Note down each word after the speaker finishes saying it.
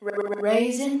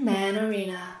Raisin Man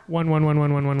Arena.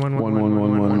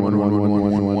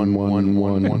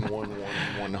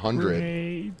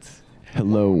 100.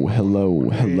 Hello.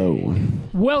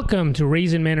 Welcome to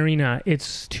Raisin Man Arena.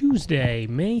 It's Tuesday,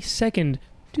 May 2nd,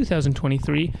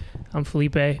 2023. I'm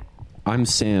Felipe. I'm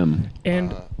Sam.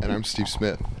 And I'm Steve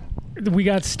Smith. We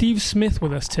got Steve Smith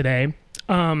with us today.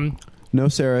 No,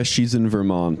 Sarah, she's in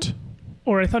Vermont.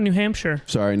 Or I thought New Hampshire.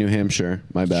 Sorry, New Hampshire.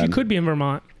 My bad. She could be in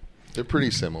Vermont. They're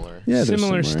pretty similar. Yeah,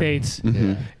 similar states. Mm-hmm.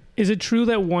 Yeah. Is it true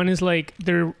that one is like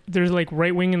there's like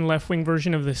right wing and left wing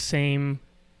version of the same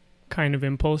kind of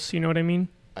impulse? You know what I mean?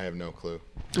 I have no clue.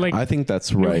 Like I think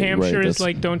that's New right. Hampshire right. is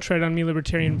like don't tread on me,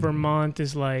 libertarian. Vermont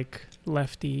is like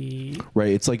lefty.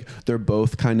 Right. It's like they're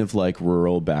both kind of like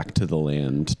rural, back to the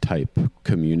land type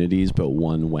communities, but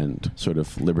one went sort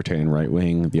of libertarian right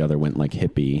wing, the other went like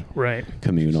hippie, Right.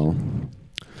 communal.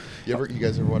 You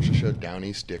guys ever watch the show Down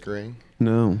East Dickering?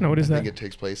 No. No, what is I that? think it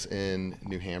takes place in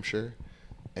New Hampshire,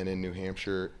 and in New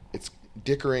Hampshire,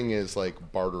 dickering is like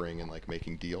bartering and like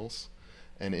making deals.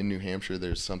 And in New Hampshire,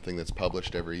 there's something that's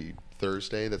published every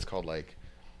Thursday that's called like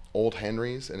Old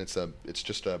Henry's, and it's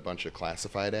just a bunch of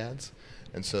classified ads.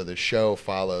 And so the show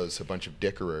follows a bunch of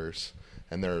dickerers,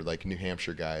 and they're like New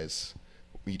Hampshire guys,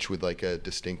 each with like a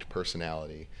distinct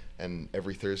personality. And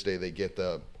every Thursday they get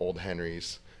the Old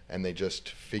Henry's, and they just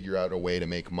figure out a way to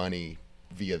make money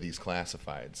via these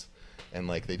classifieds. And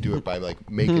like they do it by like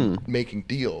making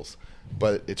deals.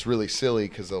 But it's really silly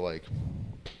because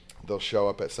they'll show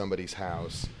up at somebody's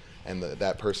house, and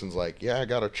that person's like, yeah, I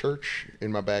got a church in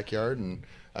my backyard, and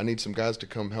I need some guys to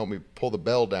come help me pull the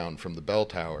bell down from the bell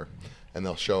tower. And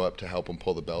they'll show up to help them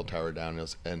pull the bell tower down,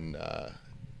 and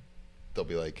they'll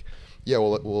be like, yeah,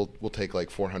 we'll take like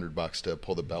 $400 to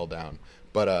pull the bell down.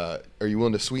 But are you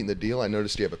willing to sweeten the deal? I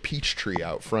noticed you have a peach tree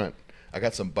out front. I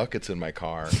got some buckets in my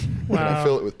car. Wow. And I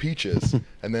fill it with peaches,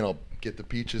 and then I'll get the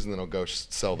peaches, and then I'll go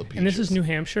sell the peaches. And this is New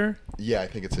Hampshire? Yeah, I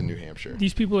think it's in New Hampshire.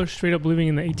 These people are straight up living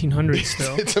in the 1800s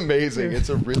still. It's amazing. It's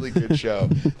a really good show.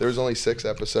 There was only 6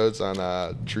 episodes on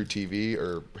True TV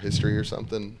or History or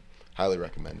something. Highly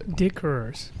recommend it.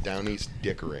 Dickerers. Down East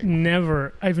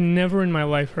Dickering. I've never in my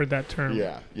life heard that term.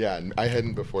 Yeah. I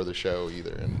hadn't before the show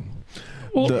either, and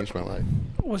Well, changed my life.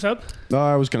 what's up?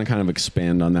 I was going to kind of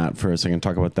expand on that for a second.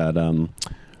 Talk about that.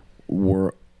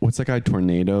 What's that guy?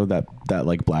 Tornado? That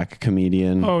like black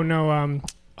comedian? Oh, no.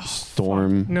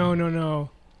 Storm? No.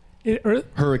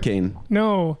 Hurricane?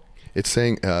 No. It's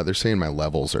saying they're saying my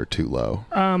levels are too low.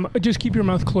 Just keep your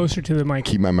mouth closer to the mic.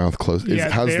 Keep my mouth closed.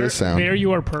 How's this sound? There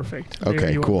you are perfect.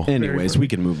 Okay, cool. Anyways, we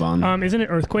can move on. Isn't it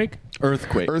Earthquake?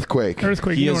 Earthquake. Earthquake.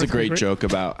 He You know has a Earthquake, great right? joke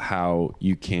about how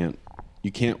you can't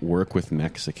work with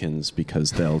Mexicans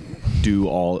because they'll do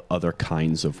all other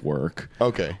kinds of work.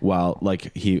 Okay. While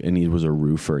he was a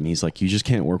roofer, and he's like, you just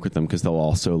can't work with them because they'll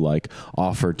also like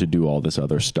offer to do all this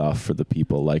other stuff for the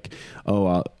people. Like,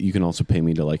 you can also pay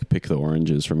me to like pick the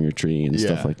oranges from your tree and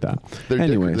stuff like that.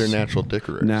 Anyways, they're natural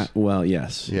dickerers.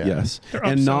 Yes. They're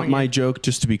And not upselling my it. joke.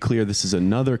 Just to be clear, this is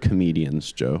another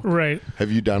comedian's joke. Right.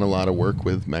 Have you done a lot of work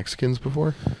with Mexicans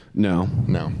before? No.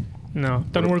 No.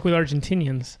 Don't work with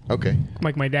Argentinians. Okay.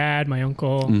 Like my dad, my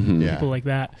uncle, Yeah. people like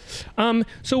that.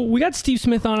 So we got Steve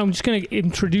Smith on. I'm just going to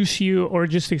introduce you or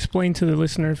just explain to the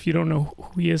listener if you don't know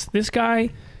who he is. This guy's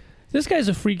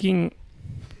a freaking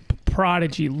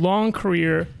prodigy. Long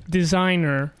career,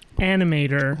 designer,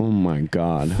 animator, Oh my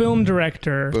God. film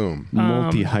director, Boom.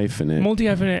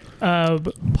 Multi-hyphenate.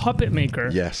 puppet maker,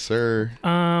 Yes, sir.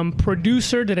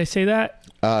 producer. Did I say that?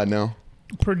 No.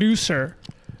 Producer.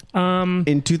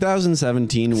 In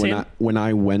 2017, Sam? when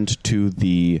I went to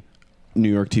the New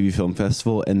York TV Film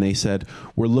Festival and they said,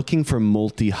 we're looking for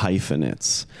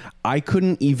multi-hyphenates, I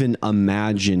couldn't even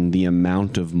imagine the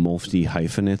amount of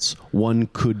multi-hyphenates one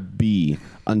could be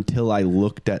until I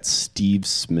looked at Steve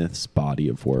Smith's body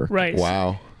of work. Right.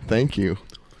 Wow. Thank you.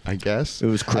 I guess. It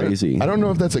was crazy. I don't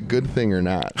know if that's a good thing or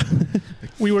not.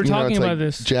 We were talking it's about like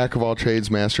this. Jack of all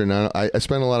trades, master of none. I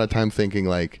spent a lot of time thinking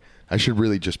like I should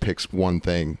really just pick one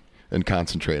thing and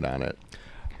concentrate on it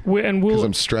because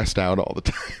I'm stressed out all the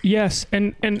time. Yes,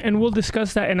 and we'll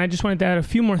discuss that. And I just wanted to add a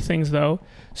few more things though.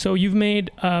 So you've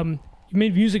made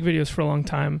music videos for a long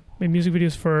time. Made music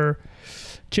videos for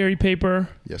Jerry Paper.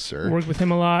 Yes, sir. Worked with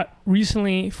him a lot.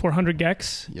 Recently for 100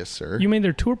 Gex. Yes, sir. You made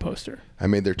their tour poster. I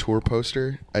made their tour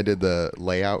poster. I did the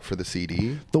layout for the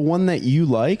CD. The one that you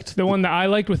liked? The one that I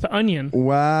liked with the onion.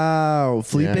 Wow.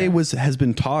 Felipe Yeah. has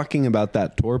been talking about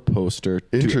that tour poster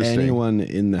to Interesting. anyone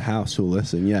in the house who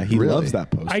listen. Yeah, he Really? loves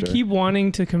that poster. I keep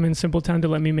wanting to convince Simpletown to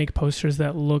let me make posters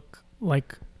that look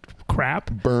like crap.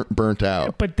 Burnt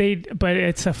out. But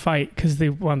it's a fight because they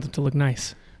want them to look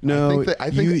nice. No, I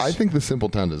think the Simple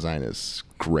Town design is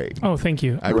great. Oh, thank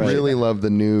you. I really love the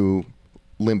new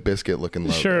Limp Bizkit looking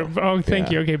logo. Sure. Oh,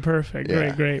 thank you. Okay, perfect.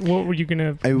 Yeah. Great. What were you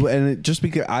gonna? Just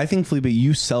because I think, Felipe,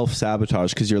 you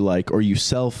self-sabotage because you're like, or you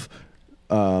self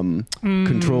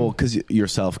control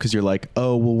because you're like,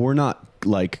 oh well, we're not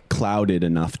like clouded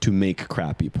enough to make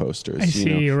crappy posters. I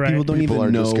see. You're right. People don't even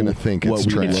are know just gonna think what it's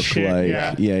we trash. look Shit,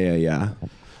 like. Yeah.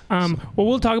 Well,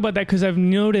 we'll talk about that because I've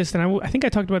noticed, and I think I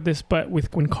talked about this, but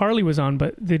when Carly was on,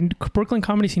 but the Brooklyn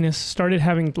comedy scene has started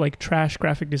having like trash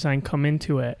graphic design come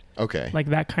into it. Okay. Like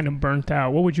that kind of burnt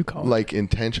out. What would you call it? Like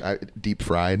deep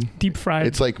fried. Deep fried.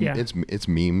 It's like it's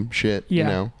meme shit. Yeah. You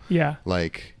know. Yeah.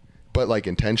 Like, but like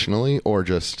intentionally or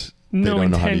just No, they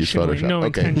don't know how to use intentionally. Photoshop. No,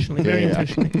 Okay. intentionally. Very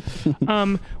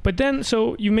intentionally. But then,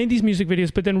 so you made these music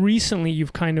videos, but then recently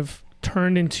you've kind of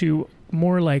turned into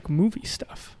more like movie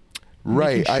stuff.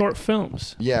 Right. Making short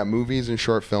films. Yeah, movies and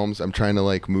short films. I'm trying to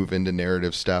like move into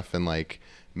narrative stuff and like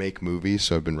make movies.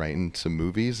 So I've been writing some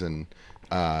movies and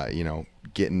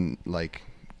getting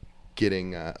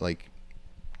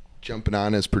jumping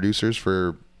on as producers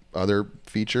for other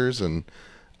features and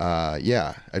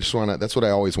that's what I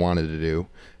always wanted to do.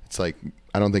 It's like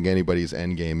I don't think anybody's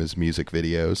end game is music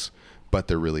videos, but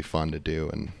they're really fun to do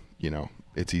and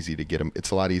it's easy to get them.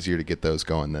 It's a lot easier to get those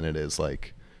going than it is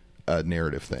like a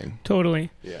narrative thing.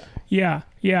 Totally. Yeah.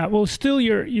 Yeah. Well, still,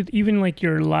 even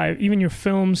your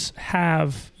films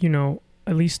have,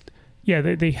 at least,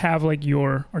 they have like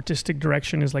your artistic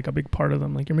direction is like a big part of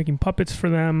them. Like you're making puppets for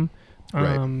them,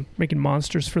 making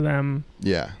monsters for them.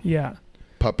 Yeah.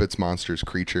 Puppets, monsters,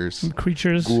 creatures,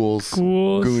 ghouls,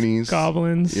 Goonies,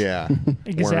 goblins. Yeah.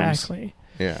 Exactly.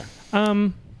 Worms.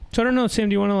 Yeah. So I don't know, Sam.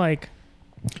 Do you want to like?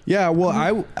 Yeah,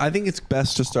 well, I think it's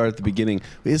best to start at the beginning.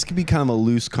 This could be kind of a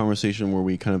loose conversation where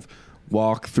we kind of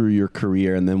walk through your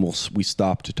career and then we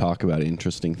stop to talk about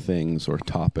interesting things or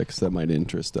topics that might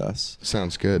interest us.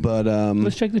 Sounds good. But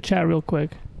let's check the chat real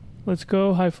quick. Let's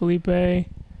go. Hi, Felipe.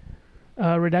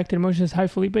 Redacted Emotion says, hi,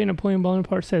 Felipe. Napoleon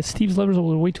Bonaparte says, Steve's levels are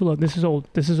way too low. This is old.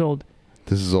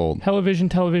 Television.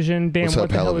 Dan, What's what up,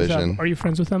 the hell is Television? up? Are you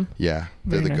friends with them? Yeah,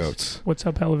 they're Very the nice. goats. What's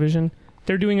up, Television?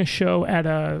 They're doing a show at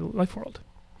Life World.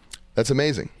 That's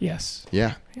amazing. Yes.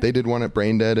 Yeah. They did one at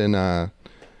Braindead in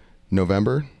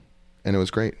November, and it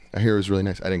was great. I hear it was really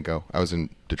nice. I didn't go. I was in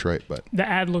Detroit, but The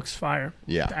ad looks fire.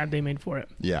 Yeah. The ad they made for it.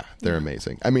 Yeah, they're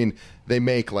amazing. I mean, they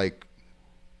make like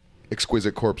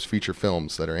exquisite corpse feature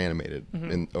films that are animated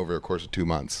over a course of 2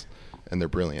 months, and they're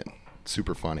brilliant,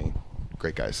 super funny,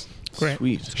 great guys. Great.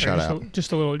 Sweet. Shout out.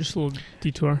 Just a little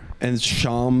detour. And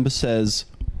Shamb says,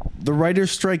 the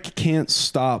writer's strike can't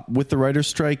stop. With the writer's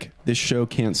strike, this show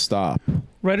can't stop.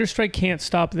 Writer's strike can't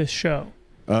stop this show.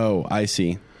 Oh, I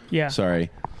see. Yeah. Sorry.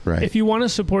 Right. If you want to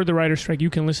support the writer's strike, you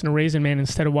can listen to Raisin Man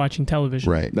instead of watching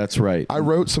television. Right. That's right. I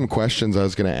wrote some questions I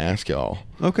was going to ask y'all,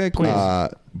 Okay, cool.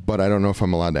 but I don't know if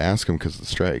I'm allowed to ask them because of the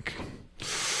strike.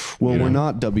 Well, we're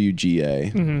not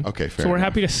WGA. Okay, fair So we're enough.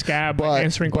 happy to scab But,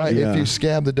 answering but questions. Yeah. if you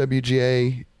scab the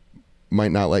WGA,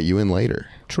 might not let you in later.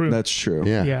 True. That's true.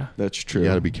 Yeah. Yeah. That's true. You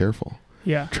got to be careful.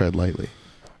 Yeah. Tread lightly.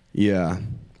 Yeah.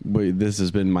 But this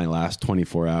has been my last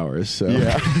 24 hours. So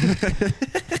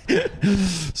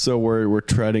so we're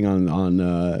treading on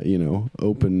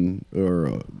open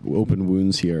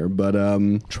wounds here. But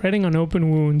Treading on open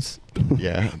wounds.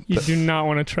 Yeah. You do not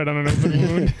want to tread on an open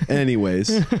wound.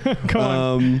 anyways, Come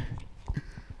on.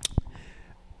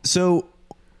 So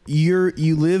you're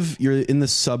in the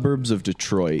suburbs of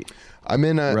Detroit. I'm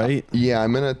in a Right? Yeah,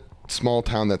 I'm in a small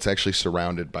town that's actually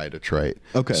surrounded by Detroit.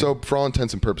 Okay. So for all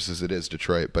intents and purposes, it is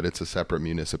Detroit, but it's a separate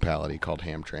municipality called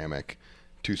Hamtramck,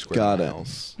 2 square Got it.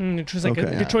 miles. It's like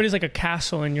Okay. Detroit is like a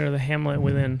castle, and you're the hamlet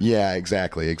within. Yeah,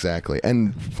 exactly.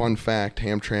 And fun fact,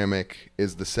 Hamtramck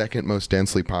is the second most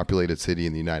densely populated city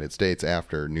in the United States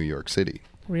after New York City.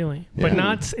 Really, Yeah. but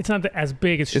not. It's not as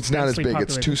big. It's just It's not as densely big.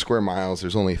 It's populated. 2 square miles.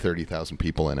 There's only 30,000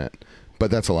 people in it. But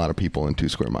that's a lot of people in 2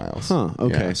 square miles. Huh.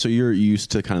 Okay. Yeah. So you're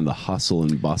used to kind of the hustle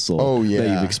and bustle Oh, that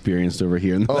yeah. you've experienced over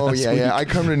here in the last week. I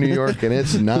come to New York and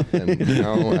it's nothing.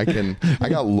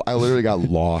 I literally got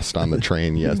lost on the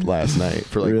train last night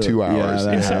for like Really? 2 Yeah, hours.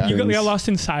 that You happens. got lost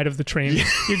inside of the train.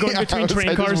 You're going between train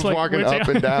I cars, just was like walking up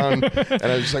and down, and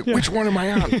I was just like, "Which one am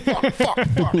I on? Fuck!"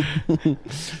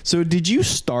 So did you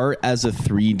start as a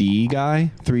 3D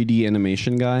guy, 3D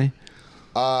animation guy?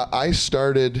 I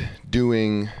started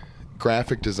doing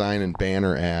graphic design and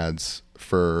banner ads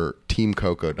for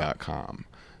TeamCoco.com.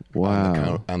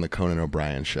 Wow. On the Conan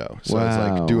O'Brien show. So I was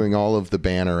Wow. like doing all of the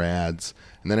banner ads,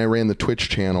 and then I ran the Twitch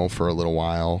channel for a little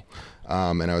while,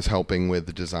 and I was helping with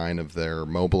the design of their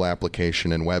mobile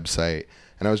application and website.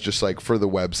 And I was just like, for the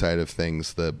website of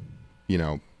things, the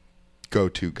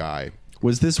go-to guy.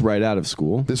 Was this right out of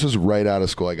school? This was right out of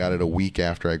school. I got it a week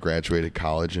after I graduated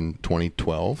college in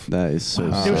 2012. That is so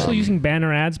They were still using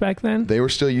banner ads back then? They were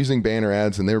still using banner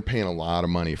ads, and they were paying a lot of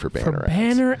money for banner ads.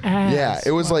 Banner ads. Yeah,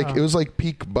 it was Wow. like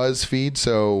peak BuzzFeed.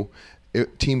 So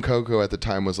Team Coco at the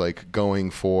time was like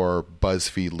going for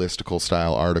BuzzFeed listicle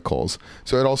style articles.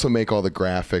 So it'd also make all the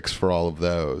graphics for all of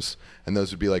those, and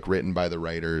those would be like written by the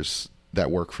writers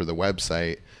that work for the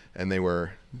website, and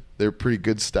they're pretty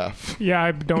good stuff. Yeah,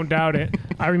 I don't doubt it.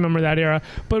 I remember that era.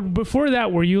 But before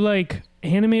that, were you like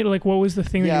animated? Like, what was the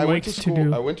thing that you liked to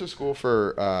do? I went to school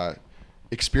for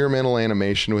experimental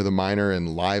animation with a minor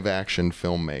in live action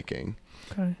filmmaking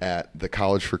at the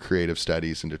College for Creative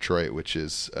Studies in Detroit, which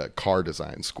is a car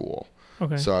design school.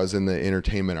 Okay. So I was in the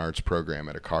entertainment arts program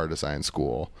at a car design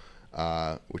school,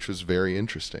 which was very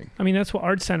interesting. I mean, that's what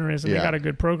Art Center is, and they got a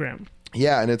good program.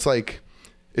 Yeah, and it's like,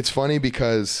 it's funny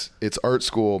because it's art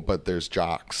school, but there's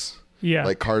jocks. Yeah.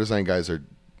 Like car design guys are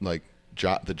like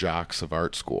the jocks of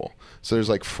art school. So there's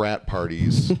like frat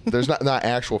parties. There's not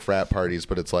actual frat parties,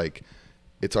 but it's like,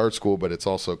 it's art school, but it's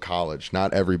also college.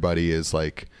 Not everybody is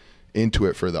like into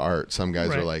it for the art. Some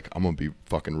guys are like, I'm going to be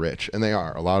fucking rich. And they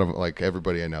are. A lot of, like,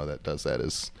 everybody I know that does that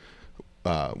is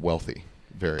wealthy.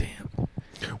 Very. Damn.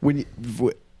 When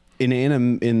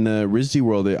in the RISD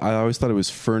world, I always thought it was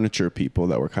furniture people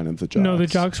that were kind of the jocks. No, the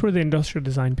jocks were the industrial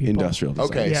design people. Industrial design.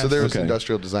 Okay, Yes. so there was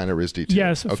industrial design at RISD too.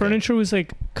 Yes, okay. furniture was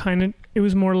like kind of, it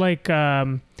was more like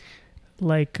Patagonia,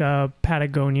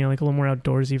 like a little more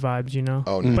outdoorsy vibes, you know?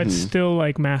 Oh, But still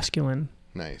like masculine,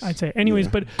 nice. I'd say. Anyways,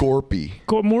 but Gorpy.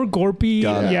 more gorpy.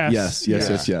 Got it. Yes.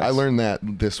 Yes. I learned that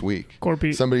this week.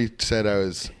 Gorpy. Somebody said I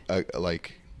was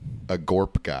a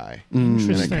gorp guy,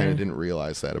 Interesting. and I kind of didn't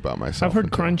realize that about myself. I've heard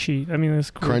until- crunchy. I mean,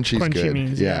 that's Crunchy's crunchy good.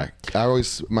 means. Yeah.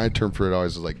 My term for it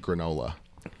always was like granola.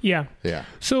 Yeah. Yeah.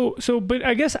 So, but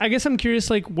I guess I'm curious.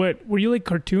 Like, what were you like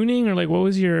cartooning, or like what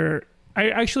was your?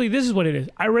 This is what it is.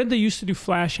 I read they used to do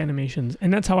Flash animations,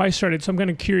 and that's how I started. So I'm kind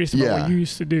of curious about what you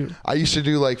used to do. I used to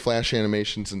do like Flash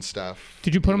animations and stuff.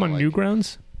 Did you put them on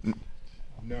Newgrounds?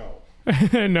 No.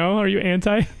 No. Are you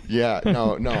anti? Yeah.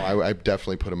 No. I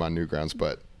definitely put them on Newgrounds,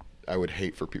 but I would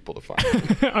hate for people to find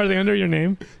them. Are they under your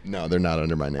name? No, they're not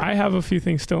under my name. I have a few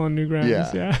things still on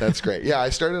Newgrounds. Yeah. That's great. Yeah, I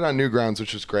started on Newgrounds,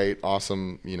 which was great.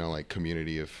 Awesome, like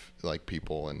community of like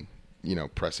people and,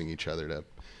 pressing each other to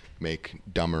make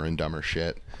dumber and dumber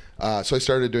shit. So I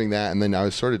started doing that, and then I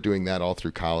was sort of doing that all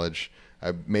through college.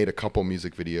 I made a couple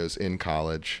music videos in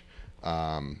college.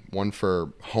 One for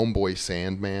Homeboy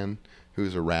Sandman,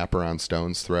 who's a rapper on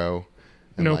Stone's Throw.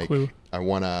 And No clue. I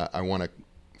won a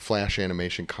Flash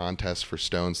animation contest for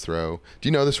Stone's Throw. Do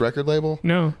you know this record label?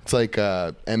 No. It's like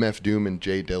MF Doom and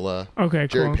Jay Dilla. Okay,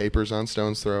 Jerry cool. Papers on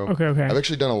Stone's Throw. Okay. I've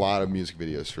actually done a lot of music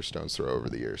videos for Stone's Throw over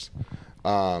the years.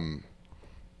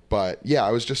 But yeah,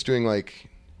 I was just doing like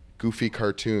goofy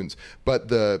cartoons. But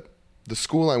the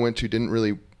school I went to didn't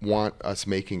really want us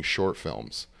making short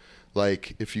films.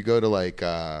 Like if you go to like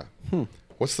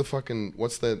what's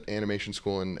the animation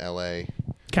school in LA?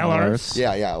 Cal Arts.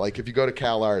 Yeah. Like if you go to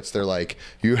Cal Arts, they're like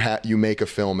you make a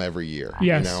film every year.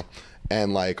 Yes.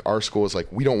 And like our school is like,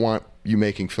 we don't want you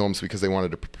making films, because they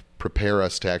wanted to prepare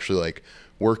us to actually like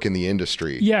work in the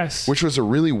industry. Yes. Which was a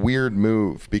really weird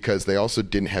move, because they also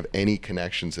didn't have any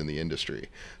connections in the industry.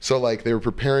 So like they were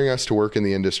preparing us to work in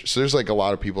the industry. So there's like a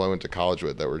lot of people I went to college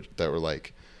with that were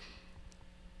like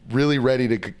really ready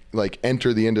to like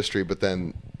enter the industry, but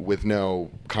then with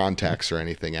no contacts or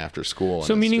anything after school.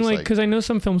 So meaning like, because I know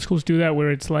some film schools do that,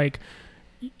 where it's like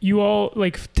you all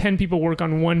like 10 people work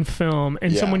on one film,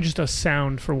 and someone just does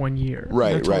sound for 1 year.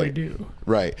 Right. That's all they do.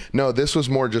 Right. No, this was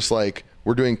more just like,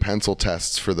 we're doing pencil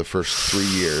tests for the first 3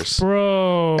 years.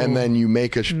 Bro. And then you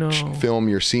make a film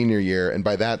your senior year. And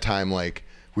by that time, like,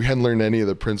 we hadn't learned any of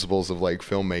the principles of like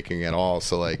filmmaking at all.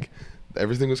 So like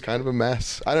everything was kind of a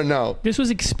mess. I don't know. This was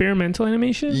experimental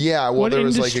animation? Yeah, well, What there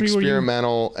was like industry were you-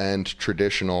 experimental and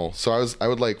traditional. So I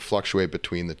would like fluctuate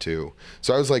between the two.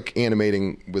 So I was like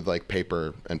animating with like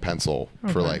paper and pencil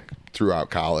for like throughout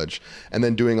college, and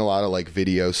then doing a lot of like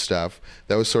video stuff.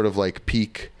 That was sort of like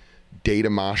peak data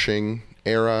moshing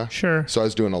era. Sure. So I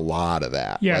was doing a lot of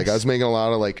that. Yes. Like I was making a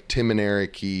lot of like Tim and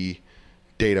Eric-y,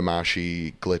 data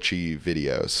moshy, glitchy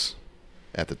videos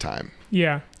at the time.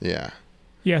 Yeah. Yeah.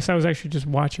 Yes, I was actually just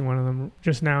watching one of them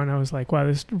just now, and I was like, wow,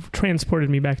 this transported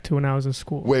me back to when I was in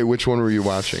school. Wait, which one were you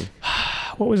watching?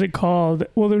 What was it called?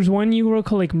 Well, there's one you wrote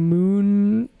called like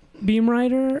Moonbeam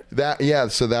Rider.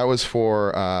 So that was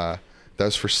for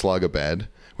Slug-a-Bed,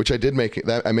 which I did make.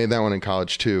 I made that one in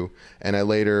college too, and I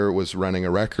later was running a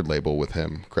record label with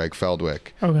him, Greg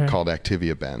Feldwick, called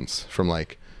Activia Benz, from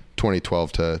like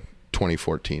 2012 to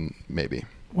 2014 maybe.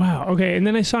 Wow. Okay. And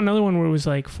then I saw another one where it was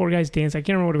like 4 guys dance. I can't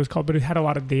remember what it was called, but it had a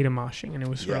lot of data moshing, and it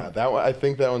was Yeah, that one. I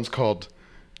think that one's called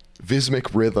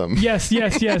Vismic Rhythm. Yes.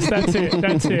 That's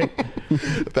it.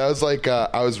 That was like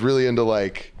I was really into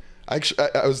like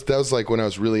that was like when I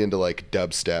was really into like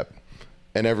dubstep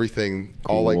and everything.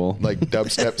 Cool. All like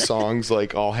dubstep songs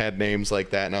like all had names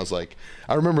like that, and I was like,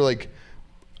 I remember like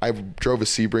I drove a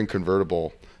Sebring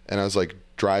convertible, and I was like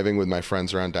driving with my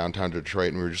friends around downtown Detroit,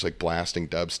 and we were just like blasting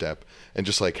dubstep and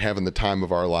just like having the time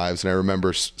of our lives. And I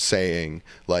remember saying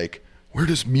like, where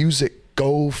does music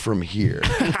go from here?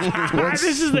 This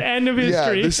is the end of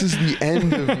history. Yeah, this is the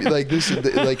end of like this.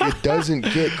 Like it doesn't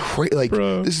get crazy. Like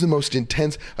Bro. This is the most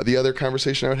intense. The other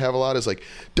conversation I would have a lot is like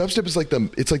dubstep is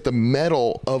like the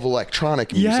metal of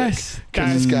electronic music. Yes,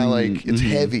 because it's got like it's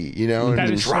heavy, you know, and That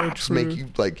the is so drops true. make you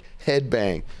like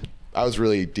headbang. I was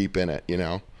really deep in it, you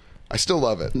know. I still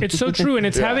love it. It's so true, and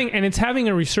it's Yeah. having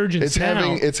a resurgence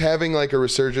now. It's having like a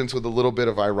resurgence with a little bit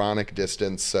of ironic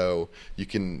distance, so you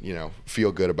can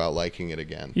feel good about liking it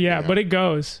again. Yeah, you know? but it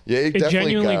goes. Yeah, it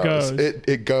definitely genuinely goes.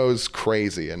 It goes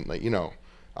crazy, and like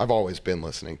I've always been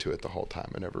listening to it the whole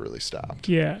time. I never really stopped.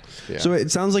 Yeah. Yeah. So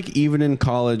it sounds like even in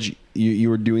college, you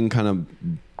were doing kind of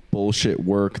bullshit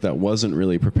work that wasn't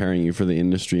really preparing you for the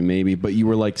industry, maybe, but you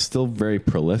were like still very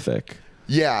prolific.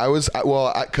 Yeah, I was.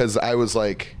 Because I was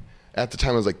like, at the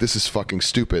time I was like, this is fucking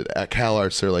stupid. At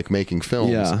CalArts, they're like making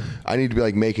films. Yeah. I need to be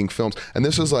like making films, and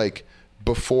this was like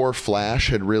before Flash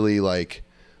had really like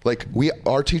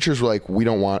our teachers were like, we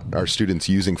don't want our students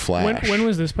using Flash. When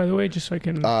was this, by the way, just so I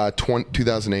can?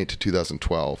 2008 to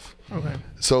 2012. Okay.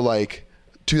 So like,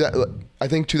 I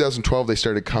think 2012 they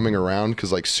started coming around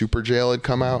because like Super Jail had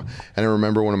come out, and I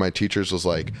remember one of my teachers was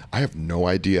like, I have no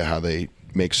idea how they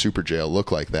make Super Jail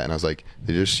look like that, and I was like,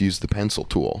 they just use the pencil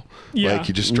tool. Yeah. Like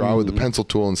you just draw with the pencil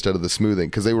tool instead of the smoothing,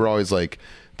 because they were always like,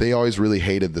 they always really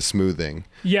hated the smoothing.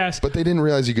 Yes. But they didn't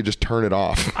realize you could just turn it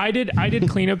off. I did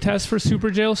cleanup tests for Super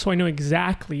Jail, so I know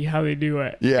exactly how they do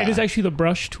it. Yeah. It is actually the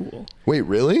brush tool. Wait,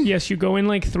 really? Yes, you go in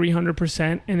like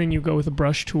 300%, and then you go with a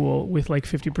brush tool with like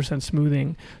 50%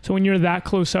 smoothing. So when you're that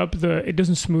close up, it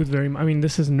doesn't smooth very much. I mean,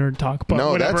 this is nerd talk, but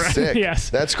No, whatever. that's sick. Yes.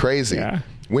 That's crazy. Yeah.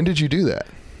 When did you do that?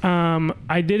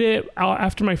 I did it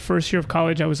after my first year of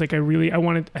college. I was like, I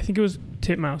think it was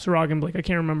Titmouse or Augenblick. I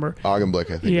can't remember.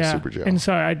 Augenblick, I think, is Super Jail. And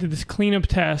so I did this cleanup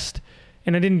test,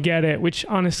 and I didn't get it, which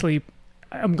honestly,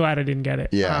 I'm glad I didn't get it.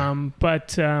 Yeah.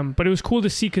 But it was cool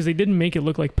to see because they didn't make it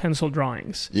look like pencil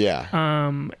drawings.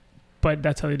 Yeah. But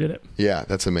that's how they did it. Yeah,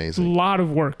 that's A amazing. lot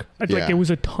of work. Like Yeah. it was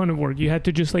a ton of work. You had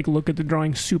to just like look at the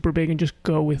drawing super big and just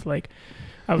go with like,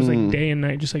 I was like day and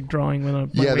night just like drawing with a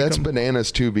Yeah, that's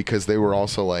bananas too, because they were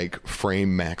also like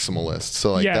frame maximalists.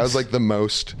 So like that was like the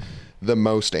most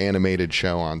animated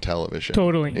show on television.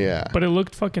 Totally. Yeah. But it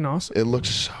looked fucking awesome. It looked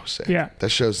so sick. Yeah. That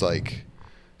show's like,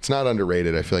 it's not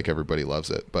underrated. I feel like everybody loves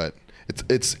it, but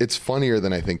it's funnier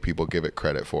than I think people give it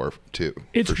credit for too.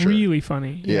 It's for sure. really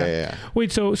funny. Yeah.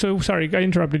 Wait, so sorry, I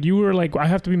interrupted. You were like, I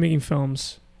have to be making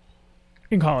films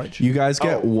in college. You guys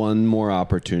get one more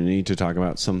opportunity to talk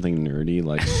about something nerdy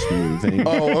like smoothing.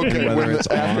 Oh, okay. And whether it's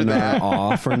After on that. or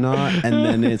off or not, and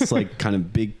then it's like kind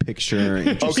of big picture,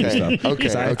 interesting Okay, stuff. okay,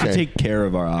 'Cause I have to okay. take care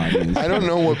of our audience. I don't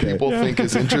know what people think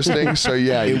is interesting, so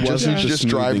yeah, you It wasn't just the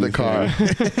drive the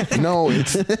smoothing car. No,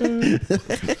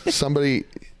 it's somebody.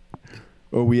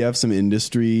 Or we have some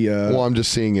industry. Well, I'm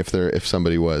just seeing if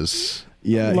somebody was.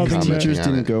 Yeah, Loving his that. teachers Commenting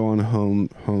on didn't go on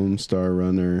Homestar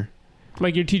Runner.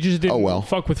 Like your teachers didn't Oh, well.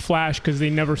 fuck with Flash because they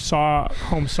never saw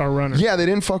Homestar Runner. Yeah, they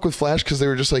didn't fuck with Flash because they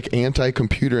were just like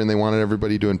anti-computer, and they wanted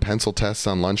everybody doing pencil tests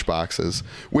on lunchboxes,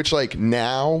 which like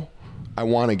now I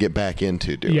want to get back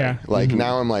into doing. Yeah. Like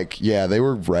now I'm like, yeah, they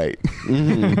were right.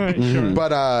 Sure.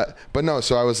 But no,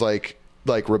 so I was like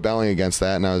rebelling against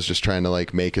that, and I was just trying to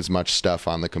like make as much stuff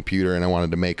on the computer, and I wanted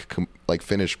to make like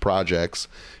finished projects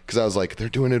because I was like, they're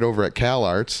doing it over at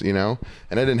CalArts, you know,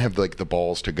 and I didn't have like the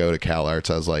balls to go to CalArts.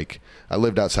 I was like, I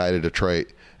lived outside of Detroit,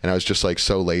 and I was just like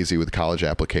so lazy with college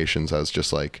applications. I was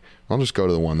just like, I'll just go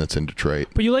to the one that's in Detroit.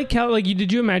 But you like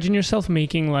did you imagine yourself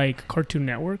making like Cartoon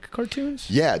Network cartoons?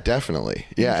 Yeah, definitely.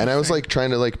 Yeah, and I was like trying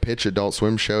to like pitch Adult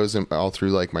Swim shows all through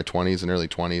like my 20s and early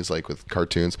 20s, like with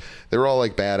cartoons. They were all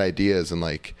like bad ideas, and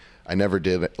like I never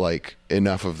did like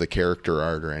enough of the character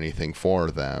art or anything for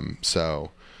them,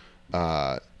 so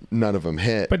none of them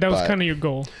hit. But that was kind of your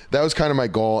goal. That was kind of my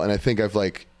goal, and I think I've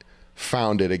like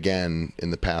found it again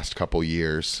in the past couple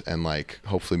years, and like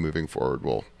hopefully moving forward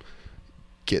we'll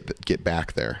get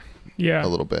back there. Yeah. A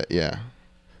little bit. Yeah.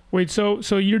 Wait, so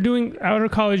you're doing out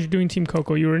of college, you're doing Team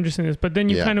Coco. You were interested in this, but then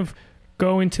you Yeah. kind of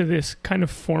go into this kind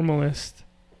of formalist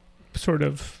sort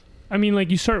of I mean,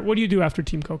 like what do you do after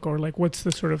Team Coco, or like what's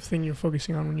the sort of thing you're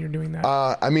focusing on when you're doing that?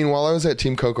 I mean, while I was at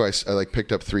Team Coco, I like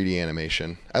picked up 3D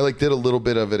animation. I like did a little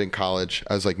bit of it in college.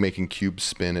 I was like making cubes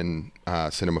spin in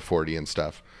Cinema 4D and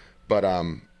stuff. But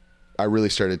I really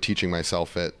started teaching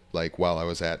myself it like while I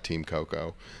was at Team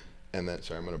Coco. And then,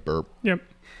 sorry, I'm going to burp. Yep.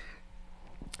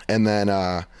 And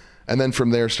then from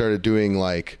there started doing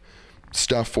like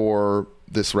stuff for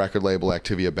this record label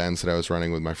Activia Benz that I was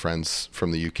running with my friends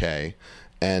from the UK.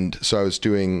 And so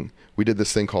we did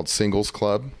this thing called Singles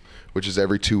Club, which is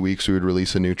every 2 weeks we would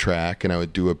release a new track and I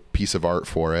would do a piece of art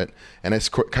for it. And I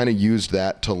kind of used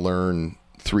that to learn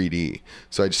 3D.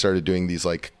 So I just started doing these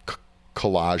like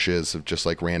collages of just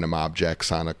like random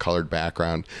objects on a colored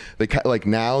background. They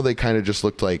now they kind of just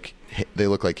look like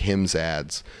Hims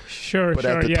ads. Sure, but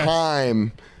at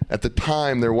the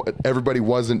time, everybody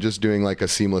wasn't just doing like a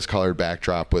seamless colored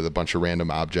backdrop with a bunch of random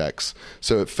objects.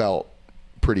 So it felt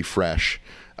pretty fresh.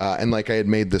 And like I had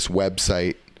made this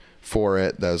website for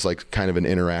it that was like kind of an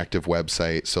interactive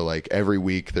website. So like every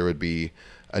week there would be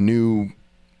a new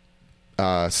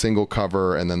single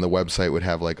cover, and then the website would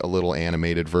have like a little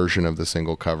animated version of the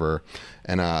single cover.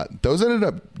 And those ended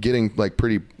up getting like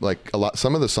pretty, like a lot.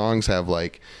 Some of the songs have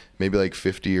like maybe like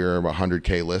 50 or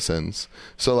 100K listens.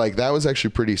 So like that was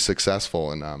actually pretty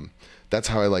successful. And that's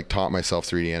how I like taught myself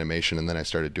 3D animation. And then I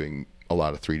started doing a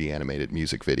lot of 3D animated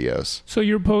music videos. So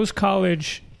your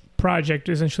post-college project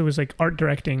essentially was like art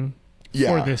directing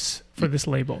for this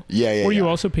label. Yeah. Were you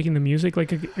also picking the music?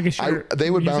 Like, I guess they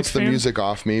would bounce the music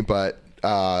off me, but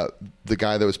the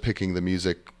guy that was picking the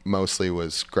music mostly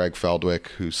was Greg Feldwick,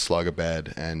 who's Slug a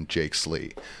Bed, and Jake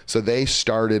Slee. So they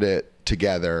started it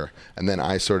together, and then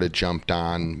I sort of jumped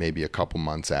on maybe a couple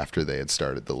months after they had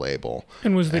started the label.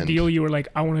 And was the deal you were like,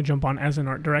 I want to jump on as an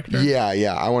art director?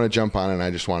 Yeah. I want to jump on, and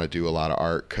I just want to do a lot of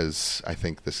art because I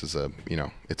think this is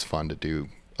it's fun to do.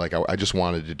 Like I just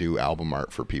wanted to do album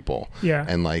art for people. Yeah.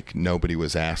 And like nobody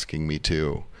was asking me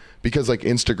to. Because like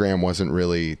Instagram wasn't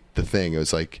really the thing. It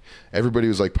was like everybody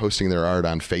was like posting their art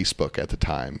on Facebook at the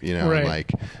time, Right. And like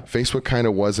Facebook kind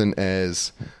of wasn't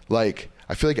as like,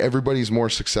 I feel like everybody's more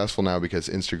successful now because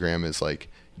Instagram is like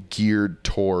geared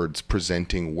towards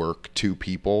presenting work to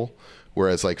people.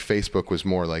 Whereas like Facebook was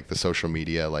more like the social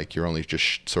media, like you're only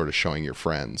just sort of showing your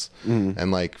friends.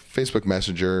 And like Facebook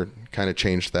Messenger kind of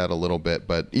changed that a little bit,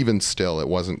 but even still it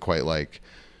wasn't quite like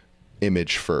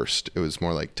image first. It was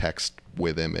more like text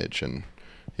with image, and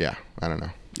I don't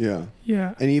know.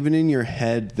 Yeah. And even in your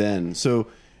head then, so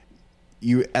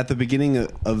you at the beginning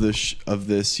of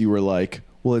this you were like,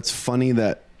 well, it's funny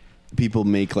that people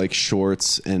make like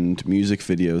shorts and music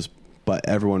videos, but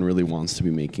everyone really wants to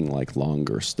be making like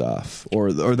longer stuff,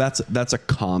 or that's a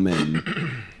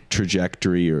common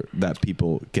trajectory or that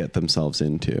people get themselves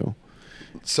into.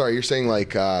 Sorry, you're saying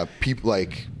like people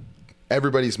like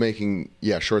everybody's making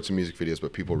shorts and music videos,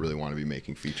 but people really want to be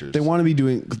making features. They want to be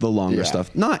doing the longer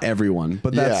stuff. Not everyone,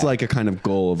 but that's like a kind of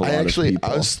goal of a lot of people.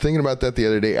 I was thinking about that the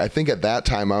other day. I think at that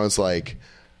time I was like,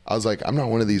 I'm not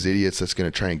one of these idiots that's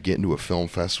going to try and get into a film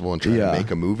festival and try to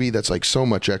make a movie. That's like so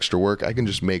much extra work. I can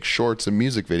just make shorts and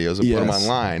music videos and put them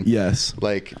online. Yes.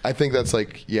 Like, I think that's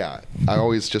like, I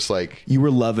always just like... You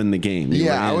were loving the game.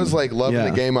 I was like loving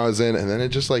the game I was in. And then it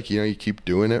just like, you keep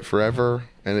doing it forever.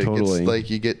 And it gets like,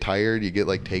 you get tired. You get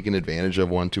like taken advantage of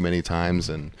one too many times.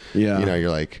 And, you're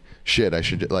like, shit, I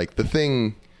should... Like, the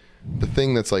thing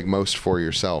that's like most for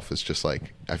yourself is just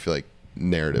like, I feel like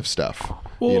narrative stuff.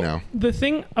 Well, the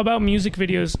thing about music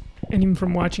videos, and even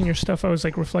from watching your stuff, I was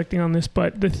like reflecting on this,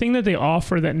 but the thing that they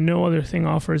offer that no other thing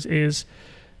offers is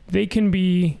they can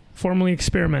be formally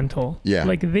experimental. Yeah.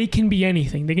 Like they can be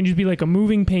anything. They can just be like a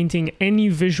moving painting, any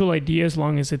visual idea, as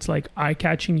long as it's like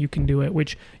eye-catching, you can do it,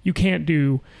 which you can't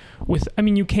do with,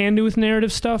 you can do with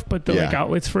narrative stuff, but the like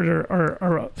outlets for it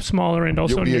are smaller, and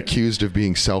also... You'll be accused of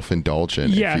being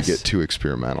self-indulgent if you get too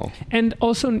experimental. And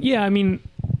also,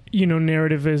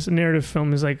 narrative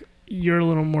film is like, you're a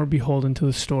little more beholden to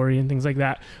the story and things like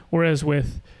that. Whereas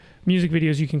with music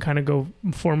videos, you can kind of go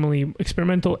formally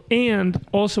experimental. And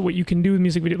also what you can do with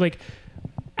music video, like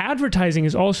advertising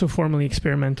is also formally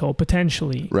experimental,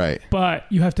 potentially. Right. But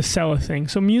you have to sell a thing.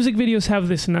 So music videos have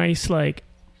this nice, like,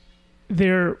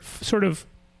 they're sort of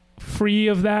free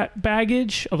of that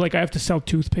baggage of like, I have to sell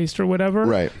toothpaste or whatever.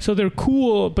 Right. So they're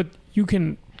cool, but you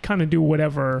can kind of do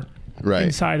whatever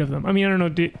inside of them. I don't know.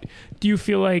 Do you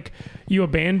feel like you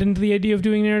abandoned the idea of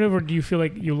doing narrative, or do you feel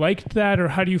like you liked that, or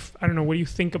how do you? I don't know. What do you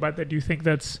think about that? Do you think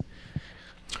that's?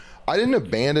 I didn't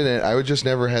abandon it. I just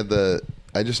never had the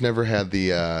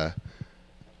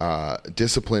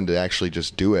discipline to actually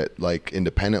just do it like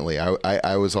independently.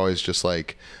 I was always just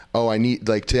like, oh, I need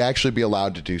like to actually be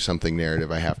allowed to do something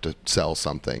narrative, I have to sell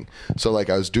something. So like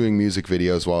I was doing music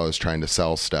videos while I was trying to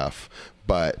sell stuff,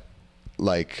 but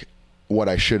like what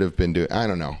I should have been doing, I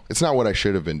don't know. It's not what I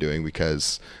should have been doing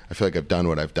because I feel like I've done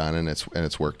what I've done and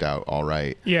it's worked out all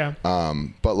right. Yeah.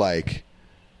 But like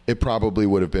it probably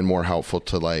would have been more helpful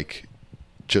to like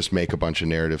just make a bunch of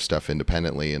narrative stuff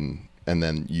independently and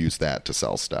then use that to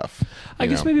sell stuff. I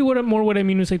guess maybe what I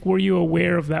mean was like, were you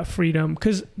aware of that freedom?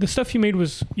 Because the stuff you made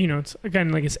was, it's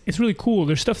again, like it's really cool.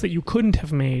 There's stuff that you couldn't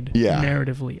have made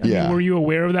narratively. I mean, were you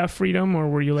aware of that freedom or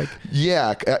were you like...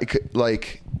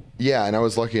 Yeah, and I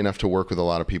was lucky enough to work with a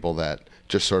lot of people that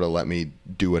just sort of let me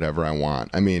do whatever I want.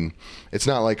 I mean, it's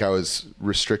not like I was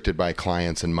restricted by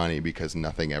clients and money because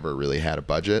nothing ever really had a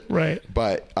budget. Right.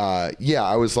 But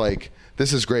I was like,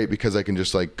 this is great because I can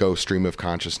just like go stream of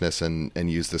consciousness and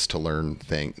use this to learn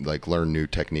new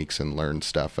techniques and learn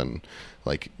stuff and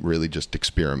like really just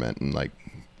experiment and like,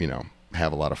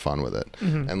 have a lot of fun with it.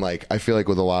 Mm-hmm. And like, I feel like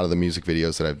with a lot of the music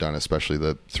videos that I've done, especially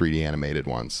the 3D animated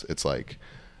ones, it's like,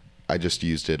 I just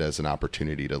used it as an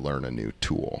opportunity to learn a new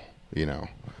tool,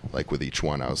 like with each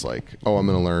one I was like, oh, I'm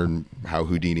going to learn how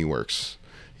Houdini works,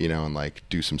 and like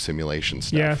do some simulation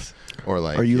stuff. Yes. Or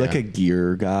like, are you like a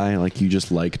gear guy? Like you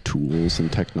just like tools and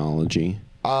technology?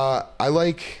 I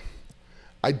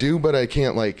do, but I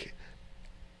can't like,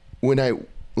 when I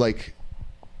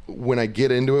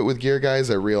get into it with gear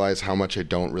guys, I realize how much I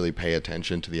don't really pay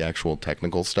attention to the actual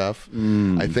technical stuff.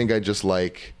 I think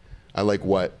I like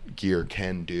what gear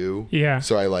can do. Yeah.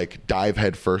 So I like dive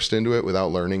head first into it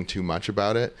without learning too much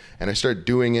about it. And I start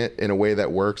doing it in a way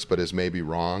that works, but is maybe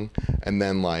wrong. And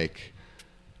then like,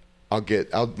 I'll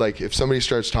like, if somebody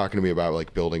starts talking to me about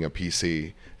like building a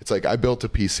PC, it's like, I built a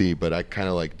PC, but I kind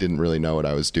of like didn't really know what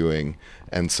I was doing.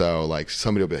 And so like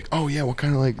somebody will be like, oh yeah, what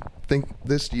kind of like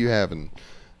this do you have? And,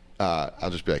 I'll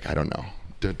just be like, I don't know.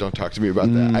 Don't talk to me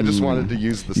about that. I just wanted to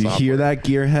use the software. You hear that,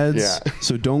 gearheads? Yeah.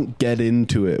 So don't get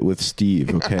into it with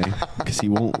Steve, okay? Because he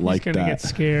won't like that. He's gonna get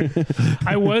scared.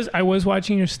 I was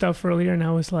watching your stuff earlier, and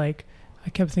I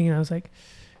kept thinking, I was like,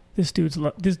 this dude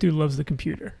loves the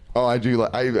computer. Oh, I do.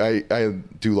 I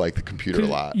do like the computer a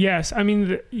lot. Yes, I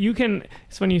mean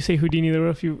it's funny you say Houdini. There were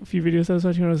a few videos I was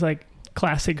watching. Where it was like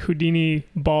classic Houdini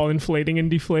ball inflating and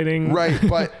deflating. Right,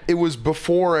 but it was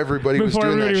before everybody was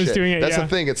doing that shit. Doing it, That's the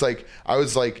thing. It's like I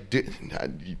was like,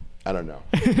 I don't know.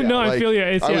 Yeah, no, like, I feel you.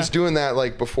 I was doing that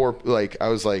like before. Like I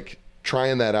was like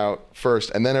trying that out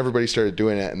first, and then everybody started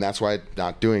doing it, and that's why I'm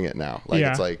not doing it now. Like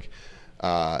it's like,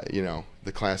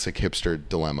 the classic hipster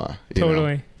dilemma.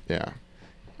 Totally. Yeah.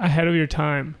 Ahead of your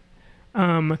time.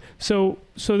 So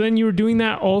then you were doing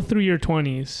that all through your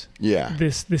 20s. Yeah.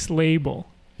 This label.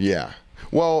 Yeah.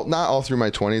 Well, not all through my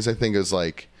 20s. I think it was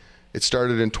like, it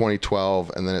started in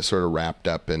 2012 and then it sort of wrapped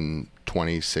up in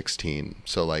 2016.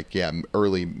 So like,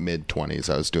 early mid 20s,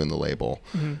 I was doing the label.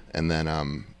 Mm-hmm.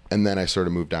 And then I sort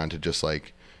of moved on to just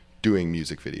like doing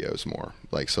music videos more.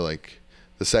 Like, so like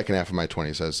the second half of my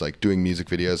 20s, I was like doing music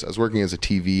videos. I was working as a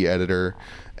TV editor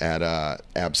at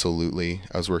Absolutely.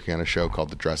 I was working on a show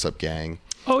called The Dress Up Gang.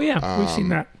 Oh yeah, we've seen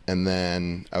that. And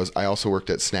then I also worked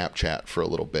at Snapchat for a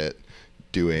little bit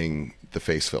doing the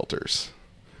face filters,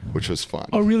 which was fun.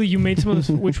 Oh really? You made some of those?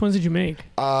 Which ones did you make?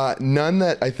 None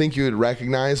that I think you would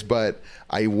recognize, but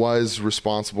I was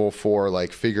responsible for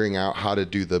like figuring out how to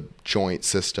do the joint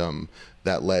system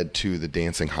that led to the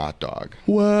dancing hot dog.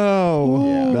 Whoa.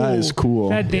 Yeah. That is cool.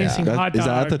 That dancing hot dog. Is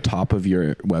that at the top of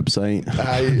your website?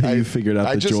 You figured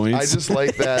out joints? I just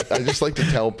like that. I just like to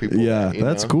tell people. Yeah,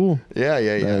 that's cool. Yeah.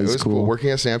 It was cool. Working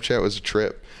at Snapchat was a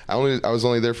trip. I was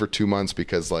only there for 2 months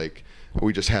because like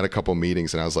we just had a couple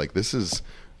meetings and I was like, this is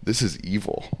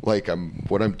evil. Like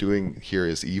what I'm doing here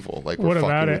is evil. Like we're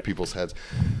fucking with people's heads.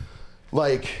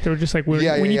 Like they were just like, we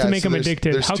need to make them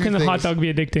addictive. How can the hot dog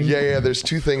be addicting? Yeah. There's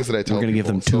two things that I tell. We're gonna give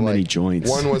them too many joints.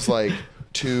 One was like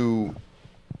to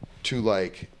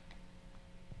like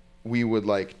we would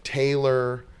like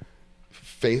tailor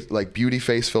beauty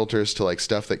face filters to like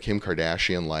stuff that Kim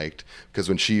Kardashian liked, because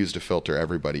when she used a filter,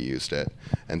 everybody used it,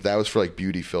 and that was for like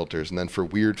beauty filters. And then for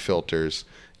weird filters,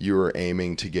 you were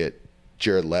aiming to get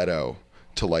Jared Leto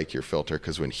to like your filter,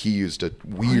 because when he used a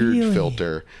weird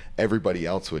filter, everybody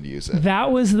else would use it.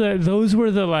 Those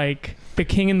were the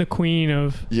king and the queen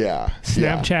of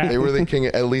Snapchat. Yeah. They were the king,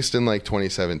 at least in like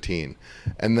 2017.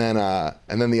 And then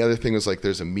the other thing was like,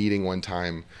 there's a meeting one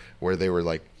time where they were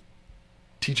like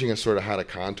teaching us sort of how to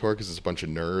contour, because it's a bunch of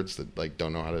nerds that like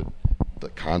don't know how to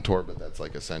contour, but that's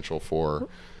like essential for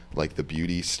like the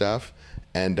beauty stuff.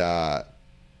 And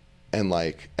And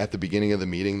like at the beginning of the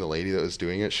meeting, the lady that was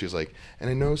doing it, she was like, and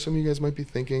I know some of you guys might be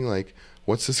thinking like,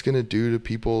 what's this going to do to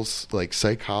people's like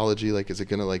psychology? Like, is it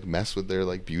going to like mess with their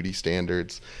like beauty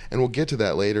standards? And we'll get to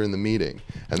that later in the meeting.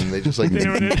 And then they just like,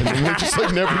 never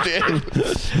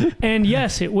did. And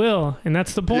yes, it will. And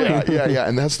that's the point. Yeah.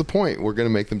 And that's the point. We're going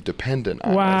to make them dependent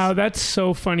on us. Wow. That's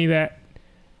so funny that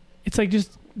it's like,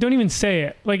 just don't even say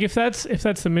it. Like if that's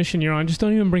the mission you're on, just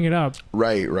don't even bring it up.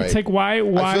 Right. It's like, why?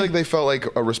 I feel like they felt like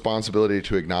a responsibility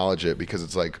to acknowledge it, because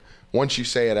it's like, once you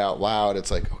say it out loud, it's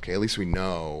like, okay, at least we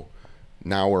know.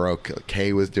 Now we're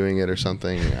okay with doing it or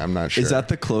something. I'm not sure. Is that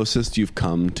the closest you've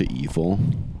come to evil?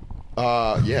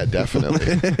 Yeah,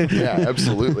 definitely. Yeah,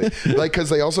 absolutely. Like, because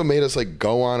they also made us like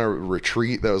go on a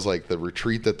retreat that was like the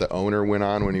retreat that the owner went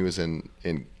on when he was in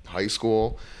high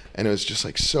school. And it was just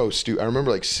like so stupid. I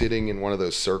remember like sitting in one of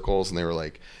those circles and they were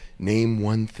like, name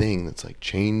one thing that's like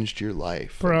changed your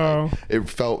life. Bro. Like, it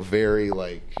felt very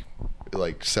like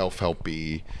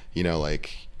self-helpy,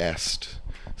 like est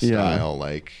style.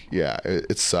 Like,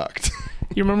 it sucked.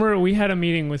 You remember we had a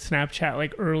meeting with Snapchat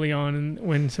like early on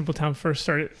when Simpletown first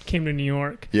came to New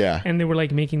York. Yeah. And they were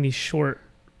like making these short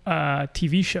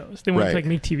TV shows. They wanted to like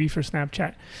make TV for Snapchat.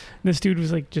 And this dude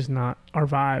was like just not our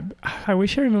vibe. I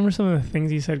wish I remember some of the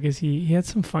things he said, because he had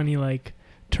some funny like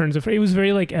turns of, it was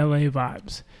very like LA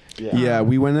vibes. Yeah,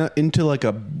 we went into like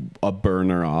a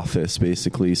burner office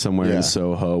basically somewhere in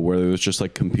Soho, where there was just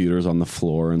like computers on the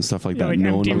floor and stuff like that. Like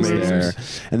no one was rooms. there.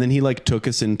 And then he like took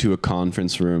us into a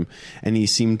conference room, and he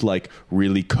seemed like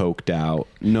really coked out.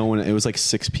 It was like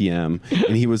 6 p.m.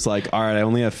 and he was like, all right, I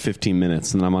only have 15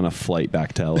 minutes and I'm on a flight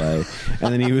back to LA.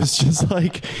 And then he was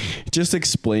just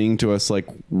explaining to us like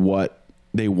what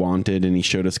they wanted, and he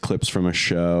showed us clips from a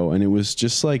show, and it was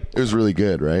just like, it was really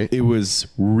good, right? It was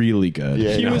really good.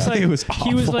 Yeah, he was like, it was awful.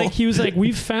 he was like,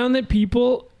 we've found that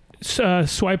people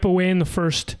swipe away in the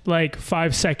first like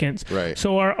 5 seconds. Right.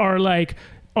 So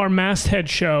our masthead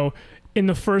show, in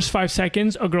the first 5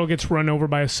 seconds, a girl gets run over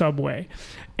by a subway.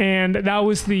 And that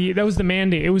was the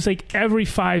mandate. It was like every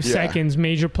 5 seconds,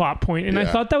 major plot point. And I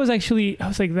thought that was actually, I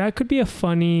was like, that could be a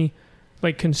funny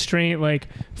like constraint, like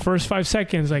first 5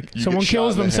 seconds, like you someone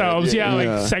kills themselves.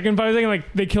 Second 5 seconds,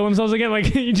 like they kill themselves again.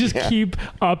 Like you just keep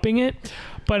upping it.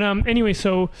 But anyway,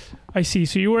 so I see.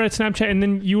 So you were at Snapchat, and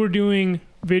then you were doing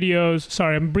videos.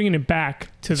 Sorry, I'm bringing it back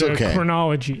to the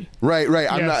chronology. Right.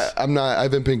 Yes. I'm not. I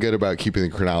haven't been good about keeping the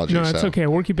chronology. No, that's okay.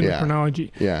 We're keeping the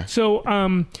chronology. Yeah. So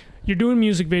you're doing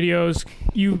music videos.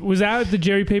 Was that the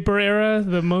Jerry Paper era?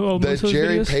 The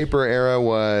Jerry videos? Paper era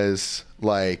was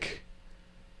like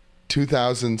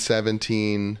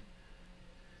 2017.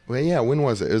 Well, yeah, when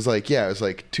was it? It was like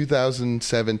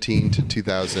 2017 to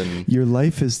 2000. Your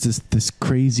life is just this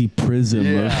crazy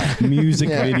prism of music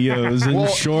videos and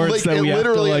shorts like, that we have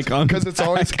to like because it's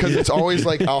always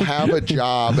like I'll have a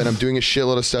job and I'm doing a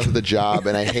shitload of stuff at the job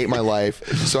and I hate my life,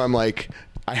 so I'm like,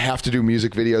 I have to do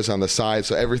music videos on the side,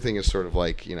 so everything is sort of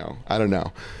like, I don't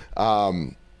know.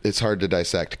 It's hard to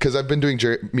dissect, because I've been doing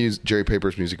Jerry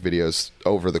Paper's music videos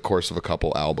over the course of a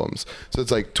couple albums. So it's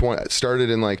like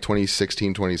started in like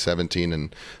 2016, 2017,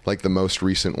 and like the most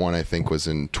recent one I think was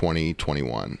in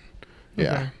 2021.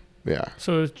 Yeah. Okay. Yeah.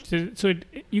 So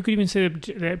you could even say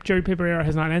that Jerry Paper era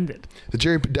has not ended.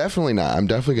 Definitely not. I'm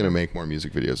definitely going to make more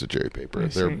music videos with Jerry Paper.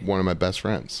 They're one of my best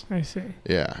friends. I see.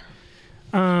 Yeah.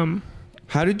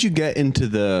 How did you get into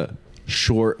the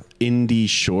indie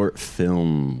short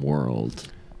film world?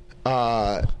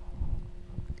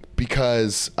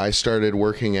 Because I started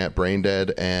working at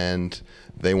Braindead and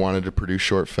they wanted to produce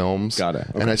short films. Got it.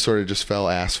 Okay. And I sort of just fell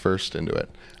ass first into it.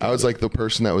 I was like the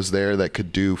person that was there that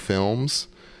could do films,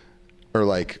 or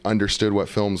like understood what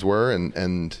films were,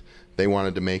 and they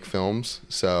wanted to make films.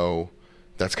 So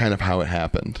that's kind of how it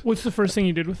happened. What's the first thing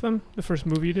you did with them? The first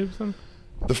movie you did with them?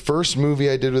 The first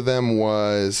movie I did with them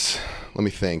was, let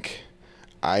me think.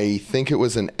 I think it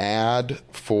was an ad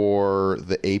for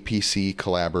the APC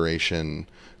collaboration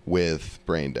with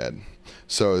Braindead.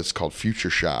 So it's called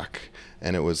Future Shock.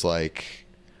 And it was like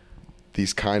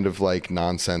these kind of like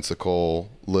nonsensical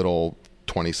little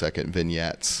 20-second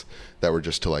vignettes that were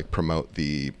just to like promote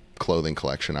the clothing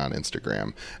collection on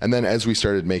Instagram. And then as we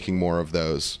started making more of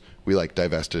those, we like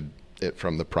divested it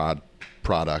from the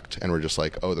product, and we're just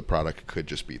like, oh, the product could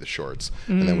just be the shorts.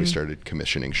 And then we started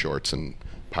commissioning shorts and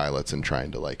pilots and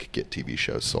trying to like get TV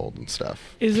shows sold and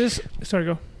stuff. Sorry,